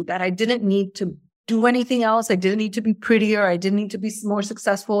knew that I didn't need to do anything else. I didn't need to be prettier. I didn't need to be more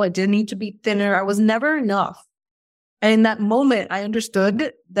successful. I didn't need to be thinner. I was never enough. And in that moment, I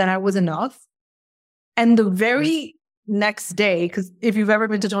understood that I was enough. And the very next day, because if you've ever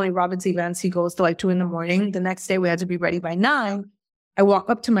been to Tony Robbins events, he goes to like 2 a.m. The next day we had to be ready by 9. I walk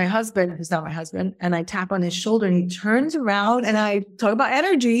up to my husband, who's not my husband, and I tap on his shoulder and he turns around and I talk about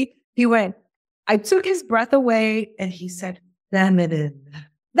energy. He went, I took his breath away and he said, feminine.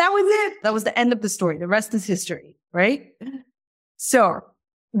 That was it. That was the end of the story. The rest is history, right? So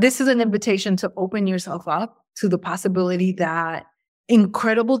this is an invitation to open yourself up to the possibility that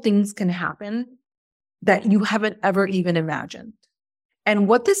incredible things can happen that you haven't ever even imagined. And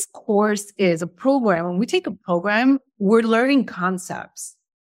what this course is, a program, when we take a program, we're learning concepts.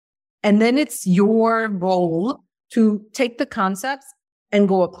 And then it's your role to take the concepts and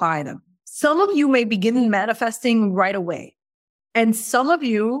go apply them. Some of you may begin manifesting right away. And some of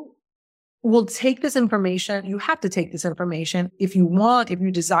you will take this information. You have to take this information if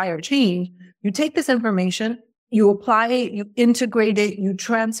you desire change. You take this information, you apply it, you integrate it, you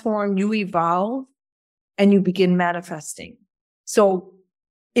transform, you evolve, and you begin manifesting. So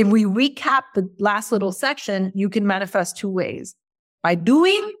if we recap the last little section, you can manifest 2 ways. By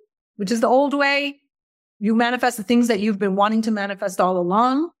doing, which is the old way, you manifest the things that you've been wanting to manifest all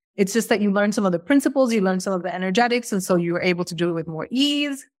along. It's just that you learn some of the principles, you learn some of the energetics, and so you're able to do it with more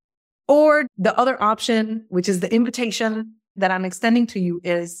ease. Or the other option, which is the invitation that I'm extending to you,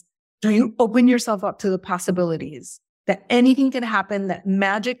 is do you open yourself up to the possibilities that anything can happen, that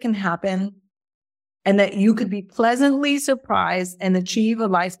magic can happen, and that you could be pleasantly surprised and achieve a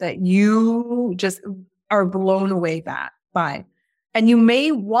life that you just are blown away by. And you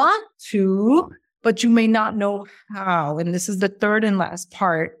may want to, but you may not know how. And this is the third and last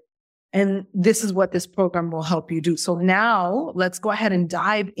part. And this is what this program will help you do. So now let's go ahead and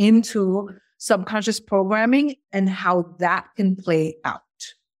dive into subconscious programming and how that can play out.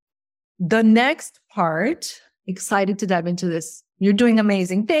 The next part, excited to dive into this. You're doing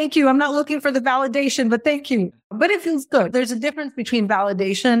amazing. Thank you. I'm not looking for the validation, but thank you. But it feels good. There's a difference between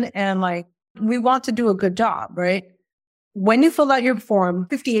validation and like, we want to do a good job, right? When you filled out your form,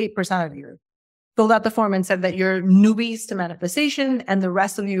 58% of you filled out the form and said that you're newbies to manifestation and the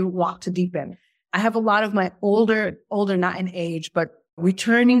rest of you want to deepen. I have a lot of my older, not in age, but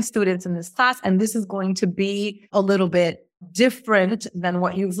returning students in this class. And this is going to be a little bit different than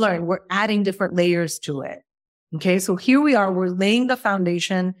what you've learned. We're adding different layers to it. Okay. So here we are, we're laying the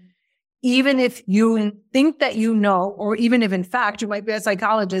foundation. Even if you think that you know, or even if in fact you might be a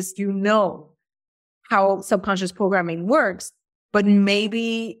psychologist, you know how subconscious programming works, but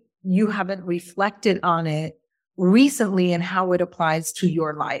maybe you haven't reflected on it recently and how it applies to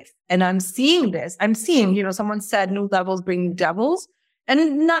your life. And I'm seeing this. Someone said new levels bring new devils,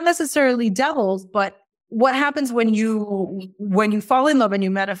 and not necessarily devils, but what happens when you fall in love and you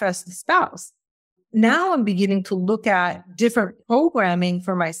manifest a spouse? Now I'm beginning to look at different programming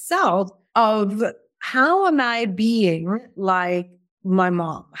for myself of how am I being like my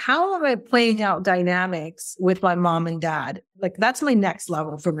mom? How am I playing out dynamics with my mom and dad? Like that's my next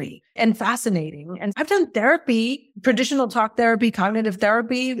level for me and fascinating. And I've done therapy, traditional talk therapy, cognitive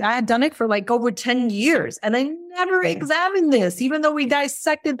therapy. I had done it for like over 10 years and I never examined this, even though we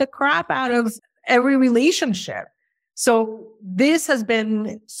dissected the crap out of every relationship. So this has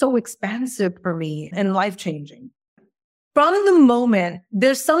been so expansive for me and life-changing. From the moment,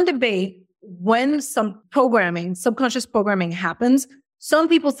 there's some debate when some programming, subconscious programming happens. Some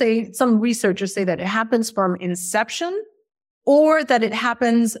researchers say that it happens from inception or that it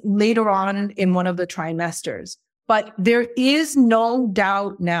happens later on in one of the trimesters. But there is no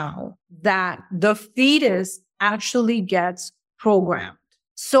doubt now that the fetus actually gets programmed.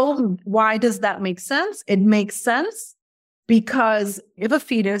 So why does that make sense? It makes sense Because if a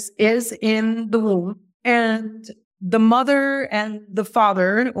fetus is in the womb and the mother and the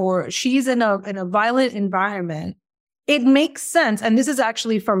father, or she's in a violent environment, it makes sense. And this is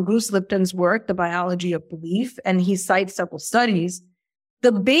actually from Bruce Lipton's work, The Biology of Belief, and he cites several studies.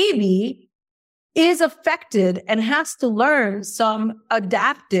 The baby is affected and has to learn some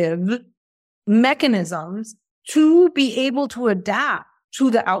adaptive mechanisms to be able to adapt to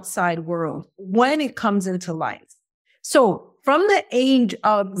the outside world when it comes into life. So from the age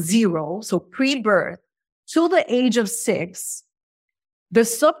of 0, so pre-birth, to the age of 6, the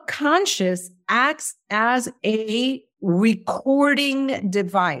subconscious acts as a recording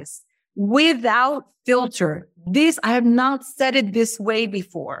device without filter. This, I have not said it this way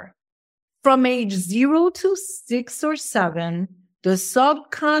before. From age 0 to 6 or 7, the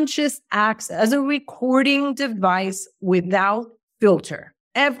subconscious acts as a recording device without filter.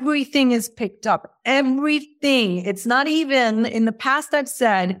 Everything is picked up. Everything. It's not even, in the past I've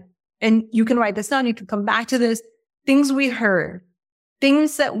said, and you can write this down, you can come back to this, things we heard,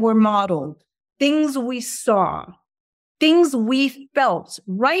 things that were modeled, things we saw, things we felt.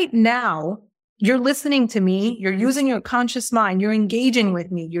 Right now, you're listening to me, you're using your conscious mind, you're engaging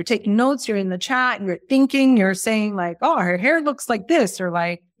with me, you're taking notes, you're in the chat, you're thinking, you're saying like, oh, her hair looks like this, or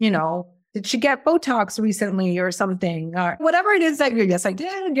like, did she get Botox recently or something? Or whatever it is that yes, I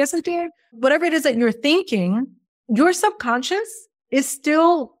did. Whatever it is that you're thinking, your subconscious is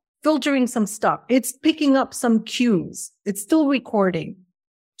still filtering some stuff. It's picking up some cues. It's still recording.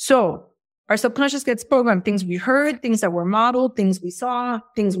 So our subconscious gets programmed, things we heard, things that were modeled, things we saw,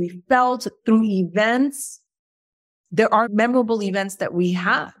 things we felt through events. There are memorable events that we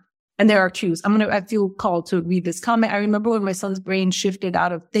have, and there are cues. I feel called to read this comment. I remember when my son's brain shifted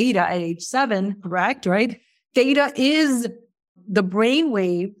out of theta at age 7, correct, right? Theta is the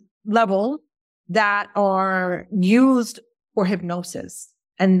brainwave level that are used for hypnosis.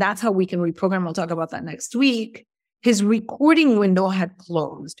 And that's how we can reprogram. I'll talk about that next week. His recording window had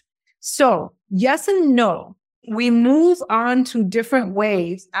closed. So yes and no, we move on to different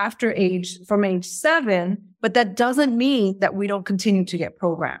ways from age 7, but that doesn't mean that we don't continue to get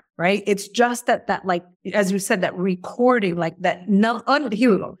programmed, right? It's just that like, as you said, that recording, like that,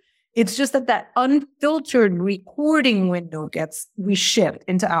 here we go. It's just that unfiltered recording window we shift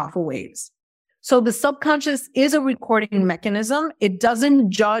into alpha waves. So the subconscious is a recording mechanism. It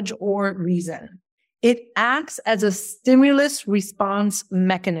doesn't judge or reason. It acts as a stimulus response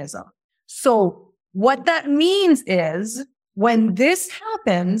mechanism. So what that means is when this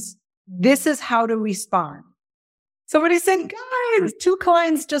happens, this is how to respond. Somebody said, guys, 2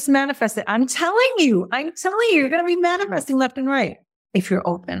 clients just manifested. I'm telling you, you're going to be manifesting left and right if you're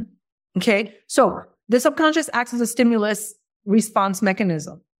open. Okay. So the subconscious acts as a stimulus response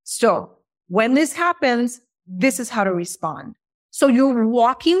mechanism. So when this happens, this is how to respond. So you're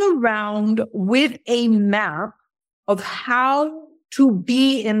walking around with a map of how to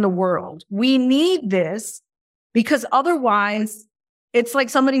be in the world. We need this because otherwise it's like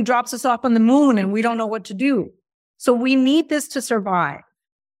somebody drops us off on the moon and we don't know what to do. So we need this to survive.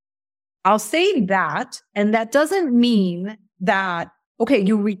 I'll say that, and that doesn't mean that, okay,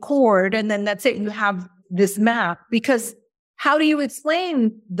 you record and then that's it, you have this map, because how do you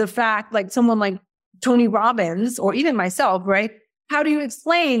explain the fact, like someone like Tony Robbins or even myself, right? How do you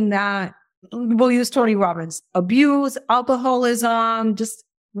explain that? We'll use Tony Robbins, abuse, alcoholism, just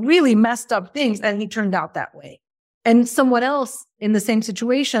really messed up things. And he turned out that way. And someone else in the same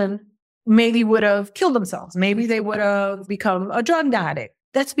situation maybe would have killed themselves. Maybe they would have become a drug addict.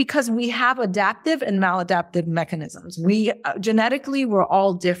 That's because we have adaptive and maladaptive mechanisms. Genetically, we're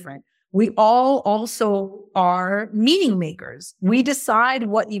all different. We all also are meaning makers. We decide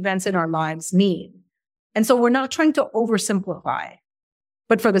what events in our lives mean. And so we're not trying to oversimplify.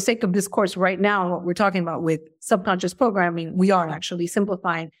 But for the sake of this course right now, what we're talking about with subconscious programming, we are actually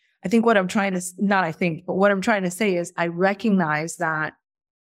simplifying. What I'm trying to say is I recognize that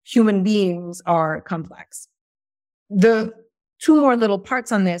human beings are complex. The 2 more little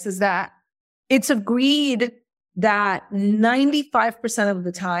parts on this is that it's agreed that 95% of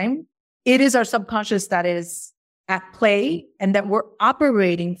the time, it is our subconscious that is at play and that we're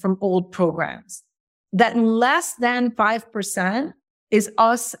operating from old programs. That less than 5% is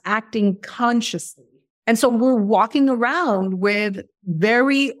us acting consciously. And so we're walking around with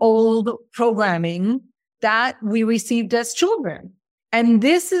very old programming that we received as children. And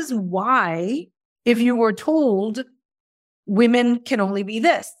this is why, if you were told women can only be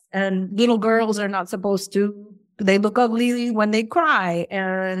this, and little girls are not supposed to, they look ugly when they cry,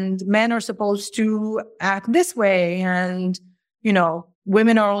 and men are supposed to act this way, and,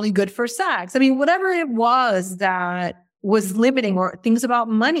 women are only good for sex. I mean, whatever it was that was limiting, or things about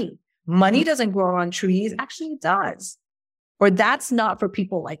money. Money doesn't grow on trees. Actually, it does. Or that's not for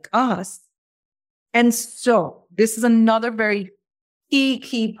people like us. And so this is another very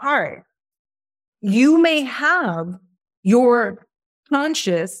key part. You may have your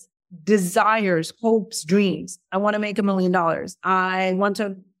conscious desires, hopes, dreams. I want to make $1 million. I want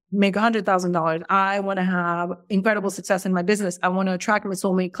to make $100,000. I want to have incredible success in my business. I want to attract my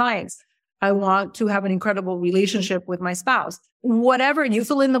soulmate clients. I want to have an incredible relationship with my spouse. Whatever, you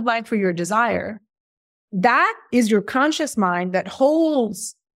fill in the blank for your desire. That is your conscious mind that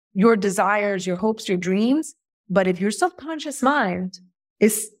holds your desires, your hopes, your dreams. But if your subconscious mind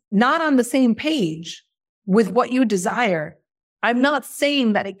is not on the same page with what you desire, I'm not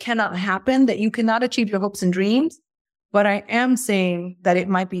saying that it cannot happen, that you cannot achieve your hopes and dreams, but I am saying that it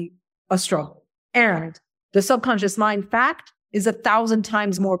might be a struggle. And the subconscious mind fact is 1,000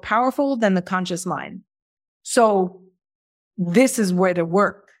 times more powerful than the conscious mind. So this is where the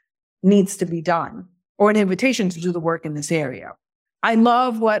work needs to be done, or an invitation to do the work in this area. I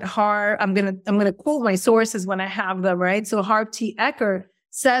love what I'm gonna quote my sources when I have them, right? So Harv T. Eker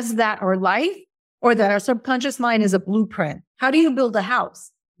says that our life, or that our subconscious mind, is a blueprint. How do you build a house?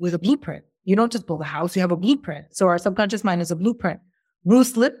 With a blueprint. You don't just build a house, you have a blueprint. So our subconscious mind is a blueprint.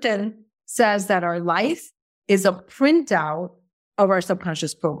 Bruce Lipton says that our life is a printout of our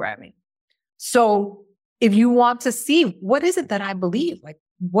subconscious programming. So if you want to see, what is it that I believe? Like,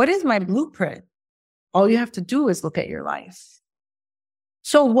 what is my blueprint? All you have to do is look at your life.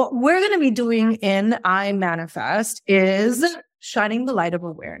 So what we're going to be doing in I Manifest is shining the light of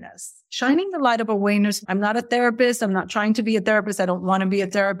awareness. Shining the light of awareness. I'm not a therapist. I'm not trying to be a therapist. I don't want to be a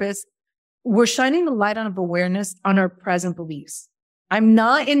therapist. We're shining the light of awareness on our present beliefs. I'm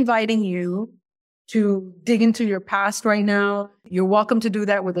not inviting you to dig into your past right now. You're welcome to do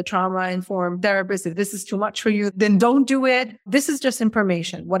that with a trauma-informed therapist. If this is too much for you, then don't do it. This is just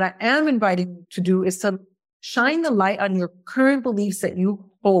information. What I am inviting you to do is to shine the light on your current beliefs that you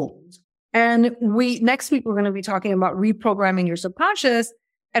hold. And next week, we're going to be talking about reprogramming your subconscious.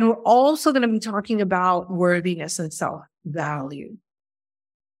 And we're also going to be talking about worthiness and self-value.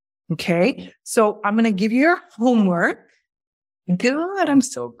 Okay. So I'm going to give you your homework. Good. I'm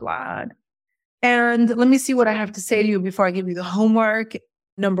so glad. And let me see what I have to say to you before I give you the homework.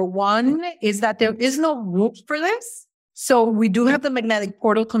 Number one is that there is no rules for this. So we do have the Magnetic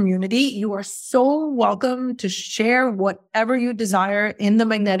Portal community. You are so welcome to share whatever you desire in the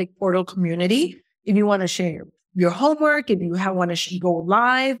Magnetic Portal community. If you want to share your homework, if you want to go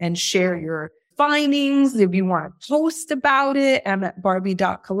live and share your findings, if you want to post about it, I'm at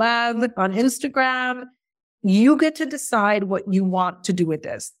Barbie.collab on Instagram. You get to decide what you want to do with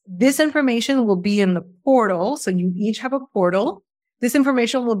this. This information will be in the portal. So you each have a portal. This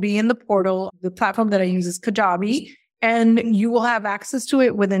information will be in the portal. The platform that I use is Kajabi. And you will have access to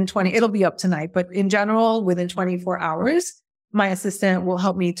it it'll be up tonight, but in general, within 24 hours, my assistant will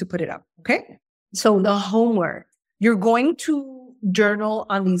help me to put it up. Okay. So the homework, you're going to journal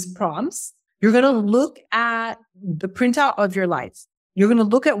on these prompts. You're going to look at the printout of your life. You're going to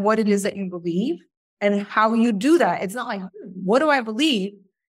look at what it is that you believe and how you do that. It's not like, what do I believe?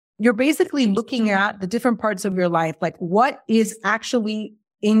 You're basically looking at the different parts of your life. Like, what is actually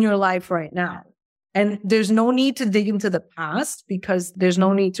in your life right now? And there's no need to dig into the past, because there's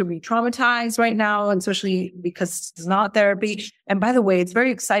no need to re-traumatize right now, and especially because it's not therapy. And by the way, it's very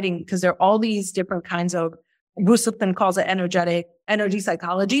exciting because there are all these different kinds of, Bruce Lipton calls it energy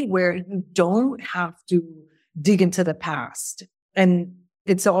psychology, where you don't have to dig into the past. And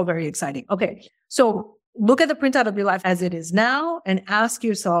it's all very exciting. Okay. So look at the printout of your life as it is now and ask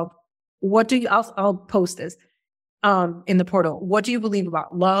yourself, I'll post this in the portal. What do you believe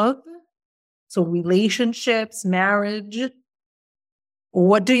about love? So relationships, marriage.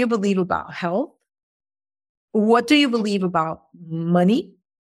 What do you believe about health? What do you believe about money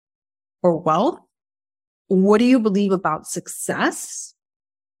or wealth? What do you believe about success?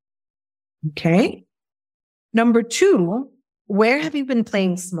 Okay. Number two, where have you been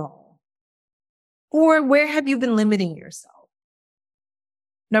playing small? Or where have you been limiting yourself?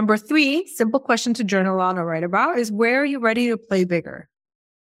 Number three, simple question to journal on or write about, is where are you ready to play bigger?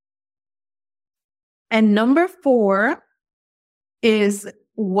 And number four is,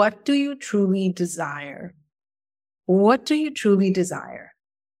 what do you truly desire? What do you truly desire?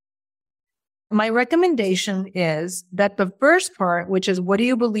 My recommendation is that the first part, which is what do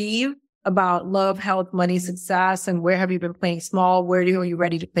you believe about love, health, money, success, and where have you been playing small? Where are you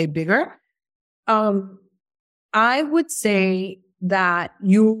ready to play bigger? I would say that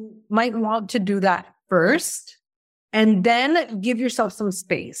you might want to do that first and then give yourself some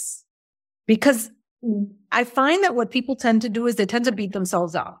space, because I find that what people tend to do is they tend to beat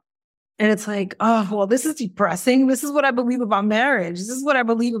themselves up. And it's like, oh, well, this is depressing. This is what I believe about marriage. This is what I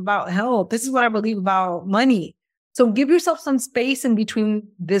believe about health. This is what I believe about money. So give yourself some space in between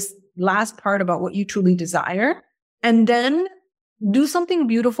this last part about what you truly desire, and then do something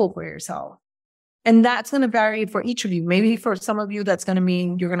beautiful for yourself. And that's going to vary for each of you. Maybe for some of you, that's going to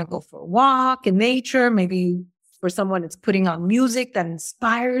mean you're going to go for a walk in nature. Maybe for someone, it's putting on music that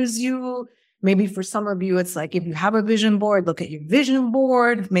inspires you. Maybe for some of you, it's like, if you have a vision board, look at your vision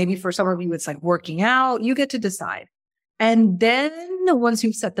board. Maybe for some of you, it's like working out. You get to decide. And then once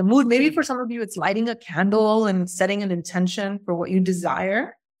you've set the mood, maybe for some of you, it's lighting a candle and setting an intention for what you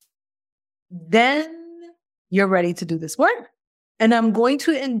desire. Then you're ready to do this work. And I'm going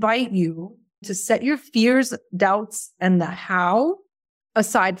to invite you to set your fears, doubts, and the how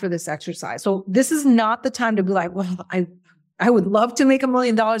aside for this exercise. So this is not the time to be like, well, I would love to make $1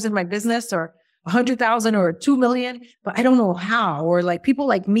 million in my business, or 100,000 or 2 million, but I don't know how. Or like people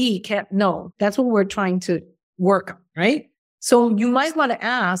like me can't know. That's what we're trying to work on, right? So you might want to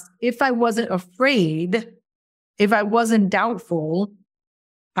ask, if I wasn't afraid, if I wasn't doubtful,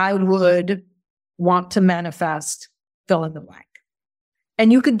 I would want to manifest fill in the blank.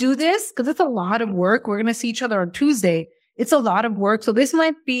 And you could do this because it's a lot of work. We're going to see each other on Tuesday. It's a lot of work. So this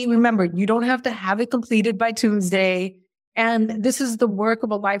might be, remember, you don't have to have it completed by Tuesday. And this is the work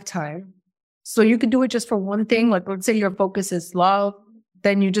of a lifetime. So you could do it just for one thing. Like, let's say your focus is love,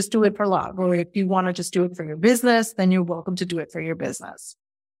 then you just do it for love. Or if you want to just do it for your business, then you're welcome to do it for your business.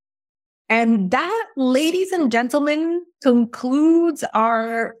 And that, ladies and gentlemen, concludes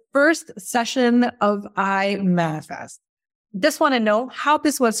our first session of I Manifest. Just want to know how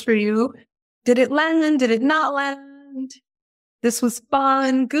this was for you. Did it land? Did it not land? This was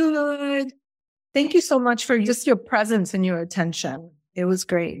fun. Good. Thank you so much for just your presence and your attention. It was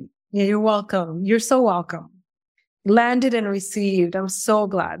great. Yeah, you're welcome. You're so welcome. Landed and received. I'm so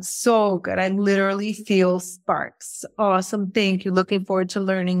glad. So good. I literally feel sparks. Awesome. Thank you. Looking forward to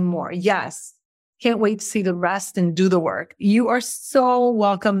learning more. Yes. Can't wait to see the rest and do the work. You are so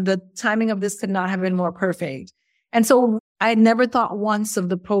welcome. The timing of this could not have been more perfect. And so I never thought once of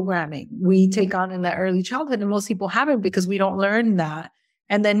the programming we take on in that early childhood. And most people haven't because we don't learn that.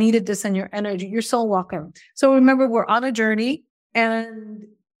 And then needed this in your energy. You're so welcome. So remember, we're on a journey and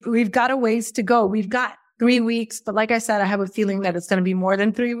we've got a ways to go. We've got 3 weeks, but like I said, I have a feeling that it's going to be more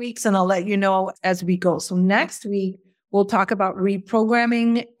than 3 weeks, and I'll let you know as we go. So next week, we'll talk about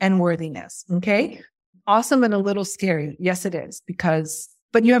reprogramming and worthiness. Okay. Awesome and a little scary. Yes, it is,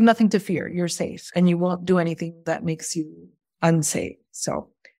 but you have nothing to fear. You're safe and you won't do anything that makes you unsafe. So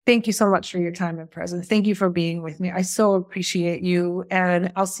thank you so much for your time and presence. Thank you for being with me. I so appreciate you.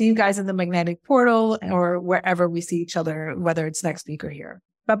 And I'll see you guys in the magnetic portal or wherever we see each other, whether it's next week or here.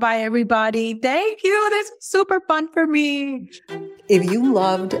 Bye-bye, everybody. Thank you. This was super fun for me. If you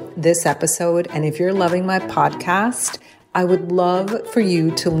loved this episode and if you're loving my podcast, I would love for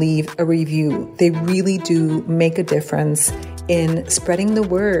you to leave a review. They really do make a difference in spreading the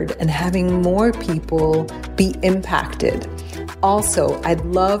word and having more people be impacted. Also, I'd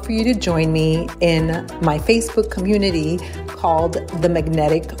love for you to join me in my Facebook community called The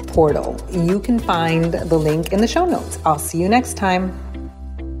Magnetic Portal. You can find the link in the show notes. I'll see you next time.